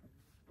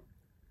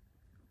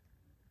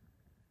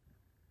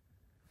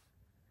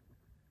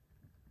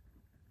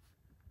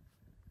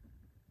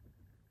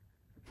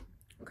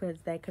 Because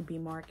that could be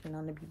marketing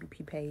on the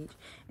BBP page.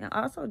 And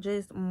also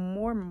just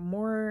more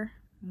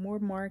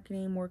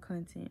marketing, more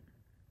content.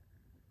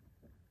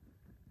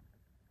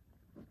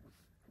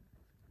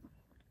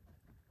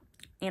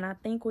 And I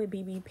think with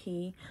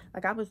BBP,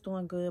 like I was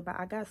doing good, but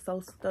I got so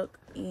stuck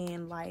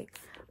in like,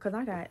 because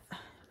I got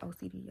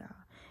OCD, y'all.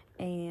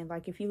 And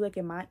like if you look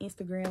at my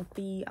Instagram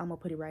feed, I'm gonna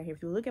put it right here.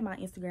 If you look at my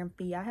Instagram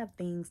feed, I have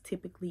things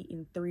typically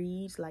in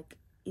threes. Like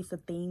it's a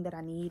thing that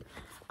I need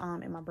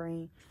in my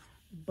brain.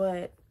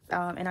 But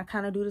and I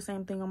kind of do the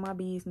same thing on my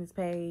business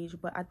page,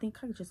 but I think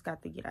I just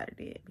got to get out of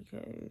that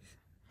because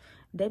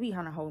they be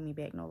kind of hold me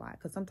back, no lie.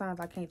 Because sometimes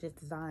I can't just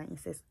design in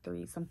sets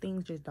 3. Some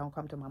things just don't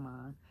come to my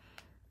mind.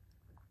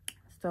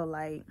 So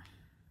like,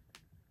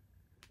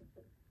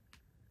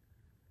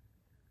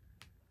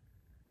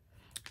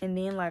 and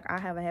then like I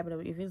have a habit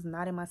of, if it's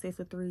not in my sets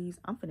of 3s,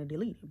 I'm finna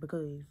delete it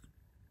because,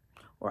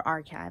 or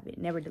archive it.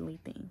 Never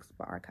delete things,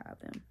 but archive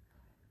them.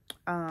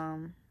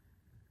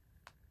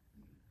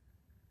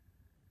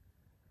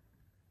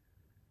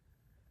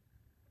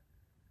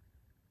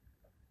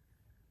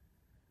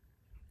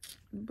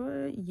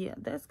 But yeah,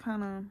 that's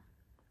kind of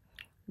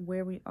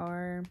where we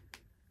are.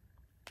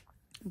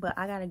 But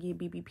I gotta get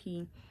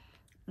BBP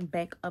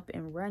back up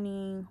and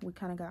running. We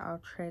kind of got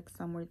off track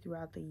somewhere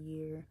throughout the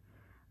year.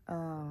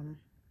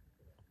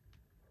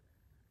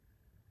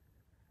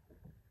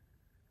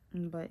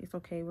 But it's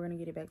okay. We're gonna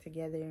get it back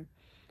together.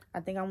 I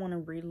think I want to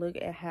relook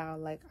at how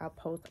like I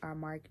post our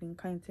marketing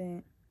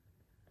content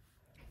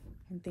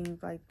and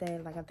things like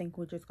that. Like I think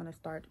we're just gonna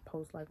start to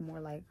post like more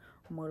like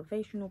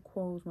motivational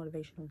quotes,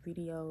 motivational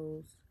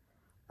videos,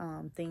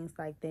 things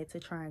like that, to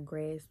try and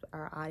grasp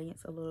our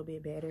audience a little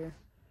bit better.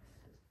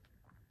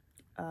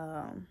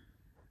 And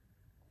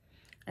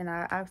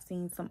I've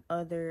seen some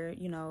other,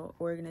 you know,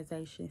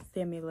 organizations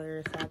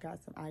similar, so I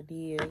got some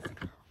ideas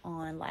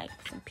on like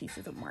some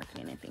pieces of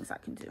marketing and things I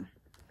can do.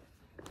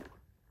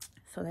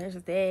 So there's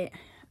that.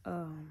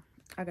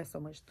 I got so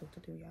much stuff to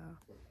do, y'all.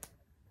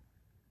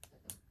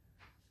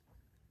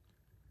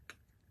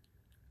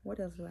 What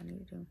else do I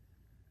need to do?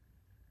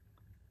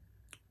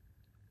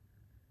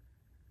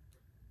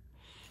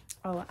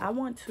 Oh, I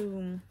want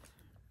to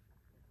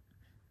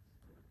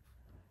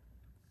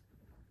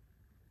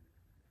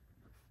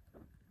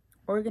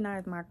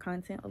organize my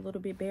content a little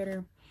bit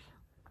better,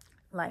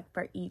 like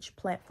for each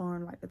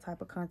platform, like the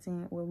type of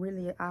content. Well,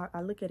 really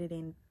I look at it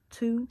in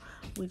 2,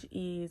 which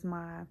is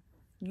my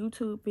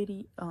YouTube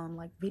video,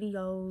 like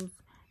videos,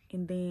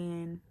 and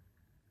then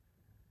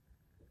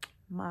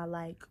my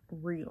like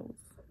reels.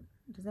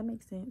 Does that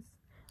make sense?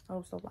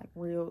 Also like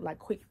real, like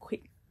quick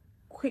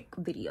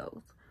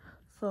videos.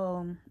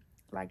 So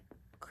like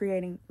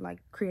creating my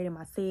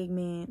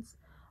segments,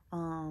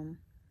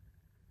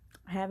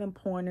 having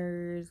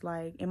pointers,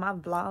 like in my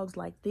vlogs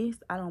like this.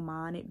 I don't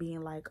mind it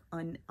being like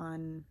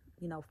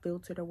you know,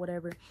 filtered or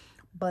whatever,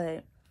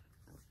 but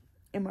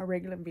in my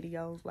regular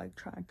videos, like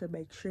trying to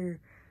make sure,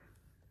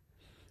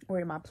 or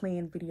in my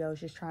planned videos,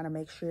 just trying to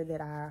make sure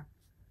that I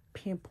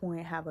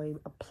pinpoint, have a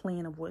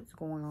plan of what's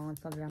going on,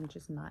 so that I'm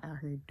just not out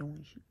here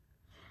doing shit.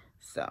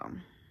 So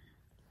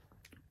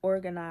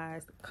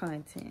organized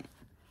content.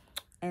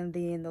 And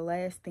then the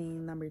last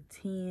thing, number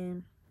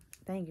 10,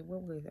 dang it,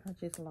 what was it? I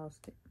just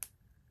lost it.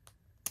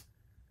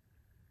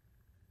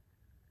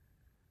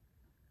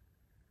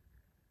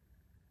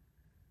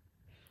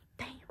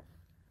 Damn.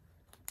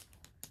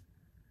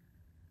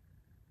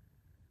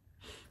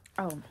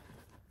 Oh.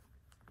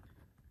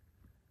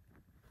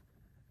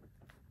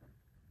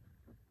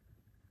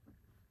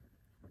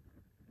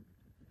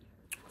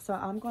 So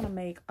I'm going to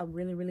make a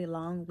really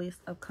long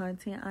list of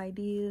content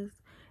ideas.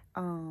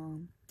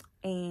 And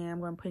I'm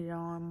going to put it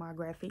on my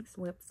graphics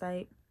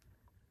website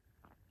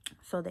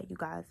so that you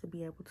guys will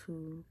be able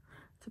to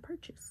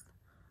purchase.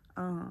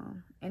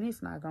 And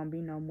it's not going to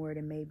be no more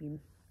than maybe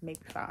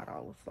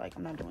 $5. Like,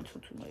 I'm not doing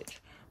too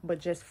much, but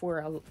just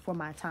for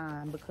my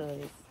time,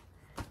 because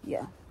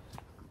yeah.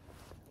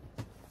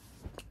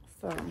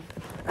 So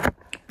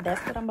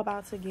that's what I'm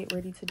about to get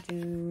ready to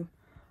do.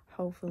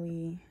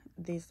 Hopefully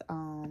this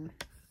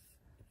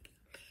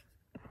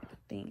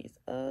thing is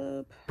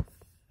up,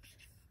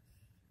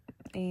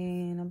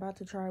 and I'm about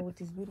to try with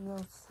this video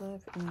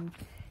stuff and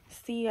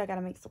see. I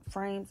gotta make some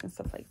frames and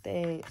stuff like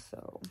that.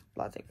 So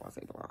blah.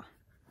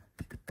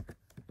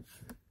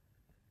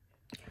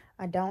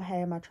 I don't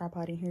have my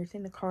tripod in here. It's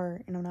in the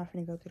car, and I'm not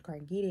gonna go to the car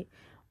and get it.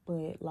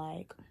 But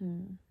like,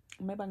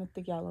 maybe I can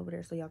stick y'all over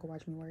there so y'all can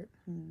watch me work.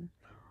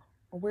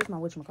 Or where's my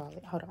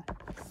whatchamacallit? Hold on.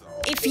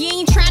 If you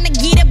ain't trying to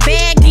get a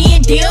bag, then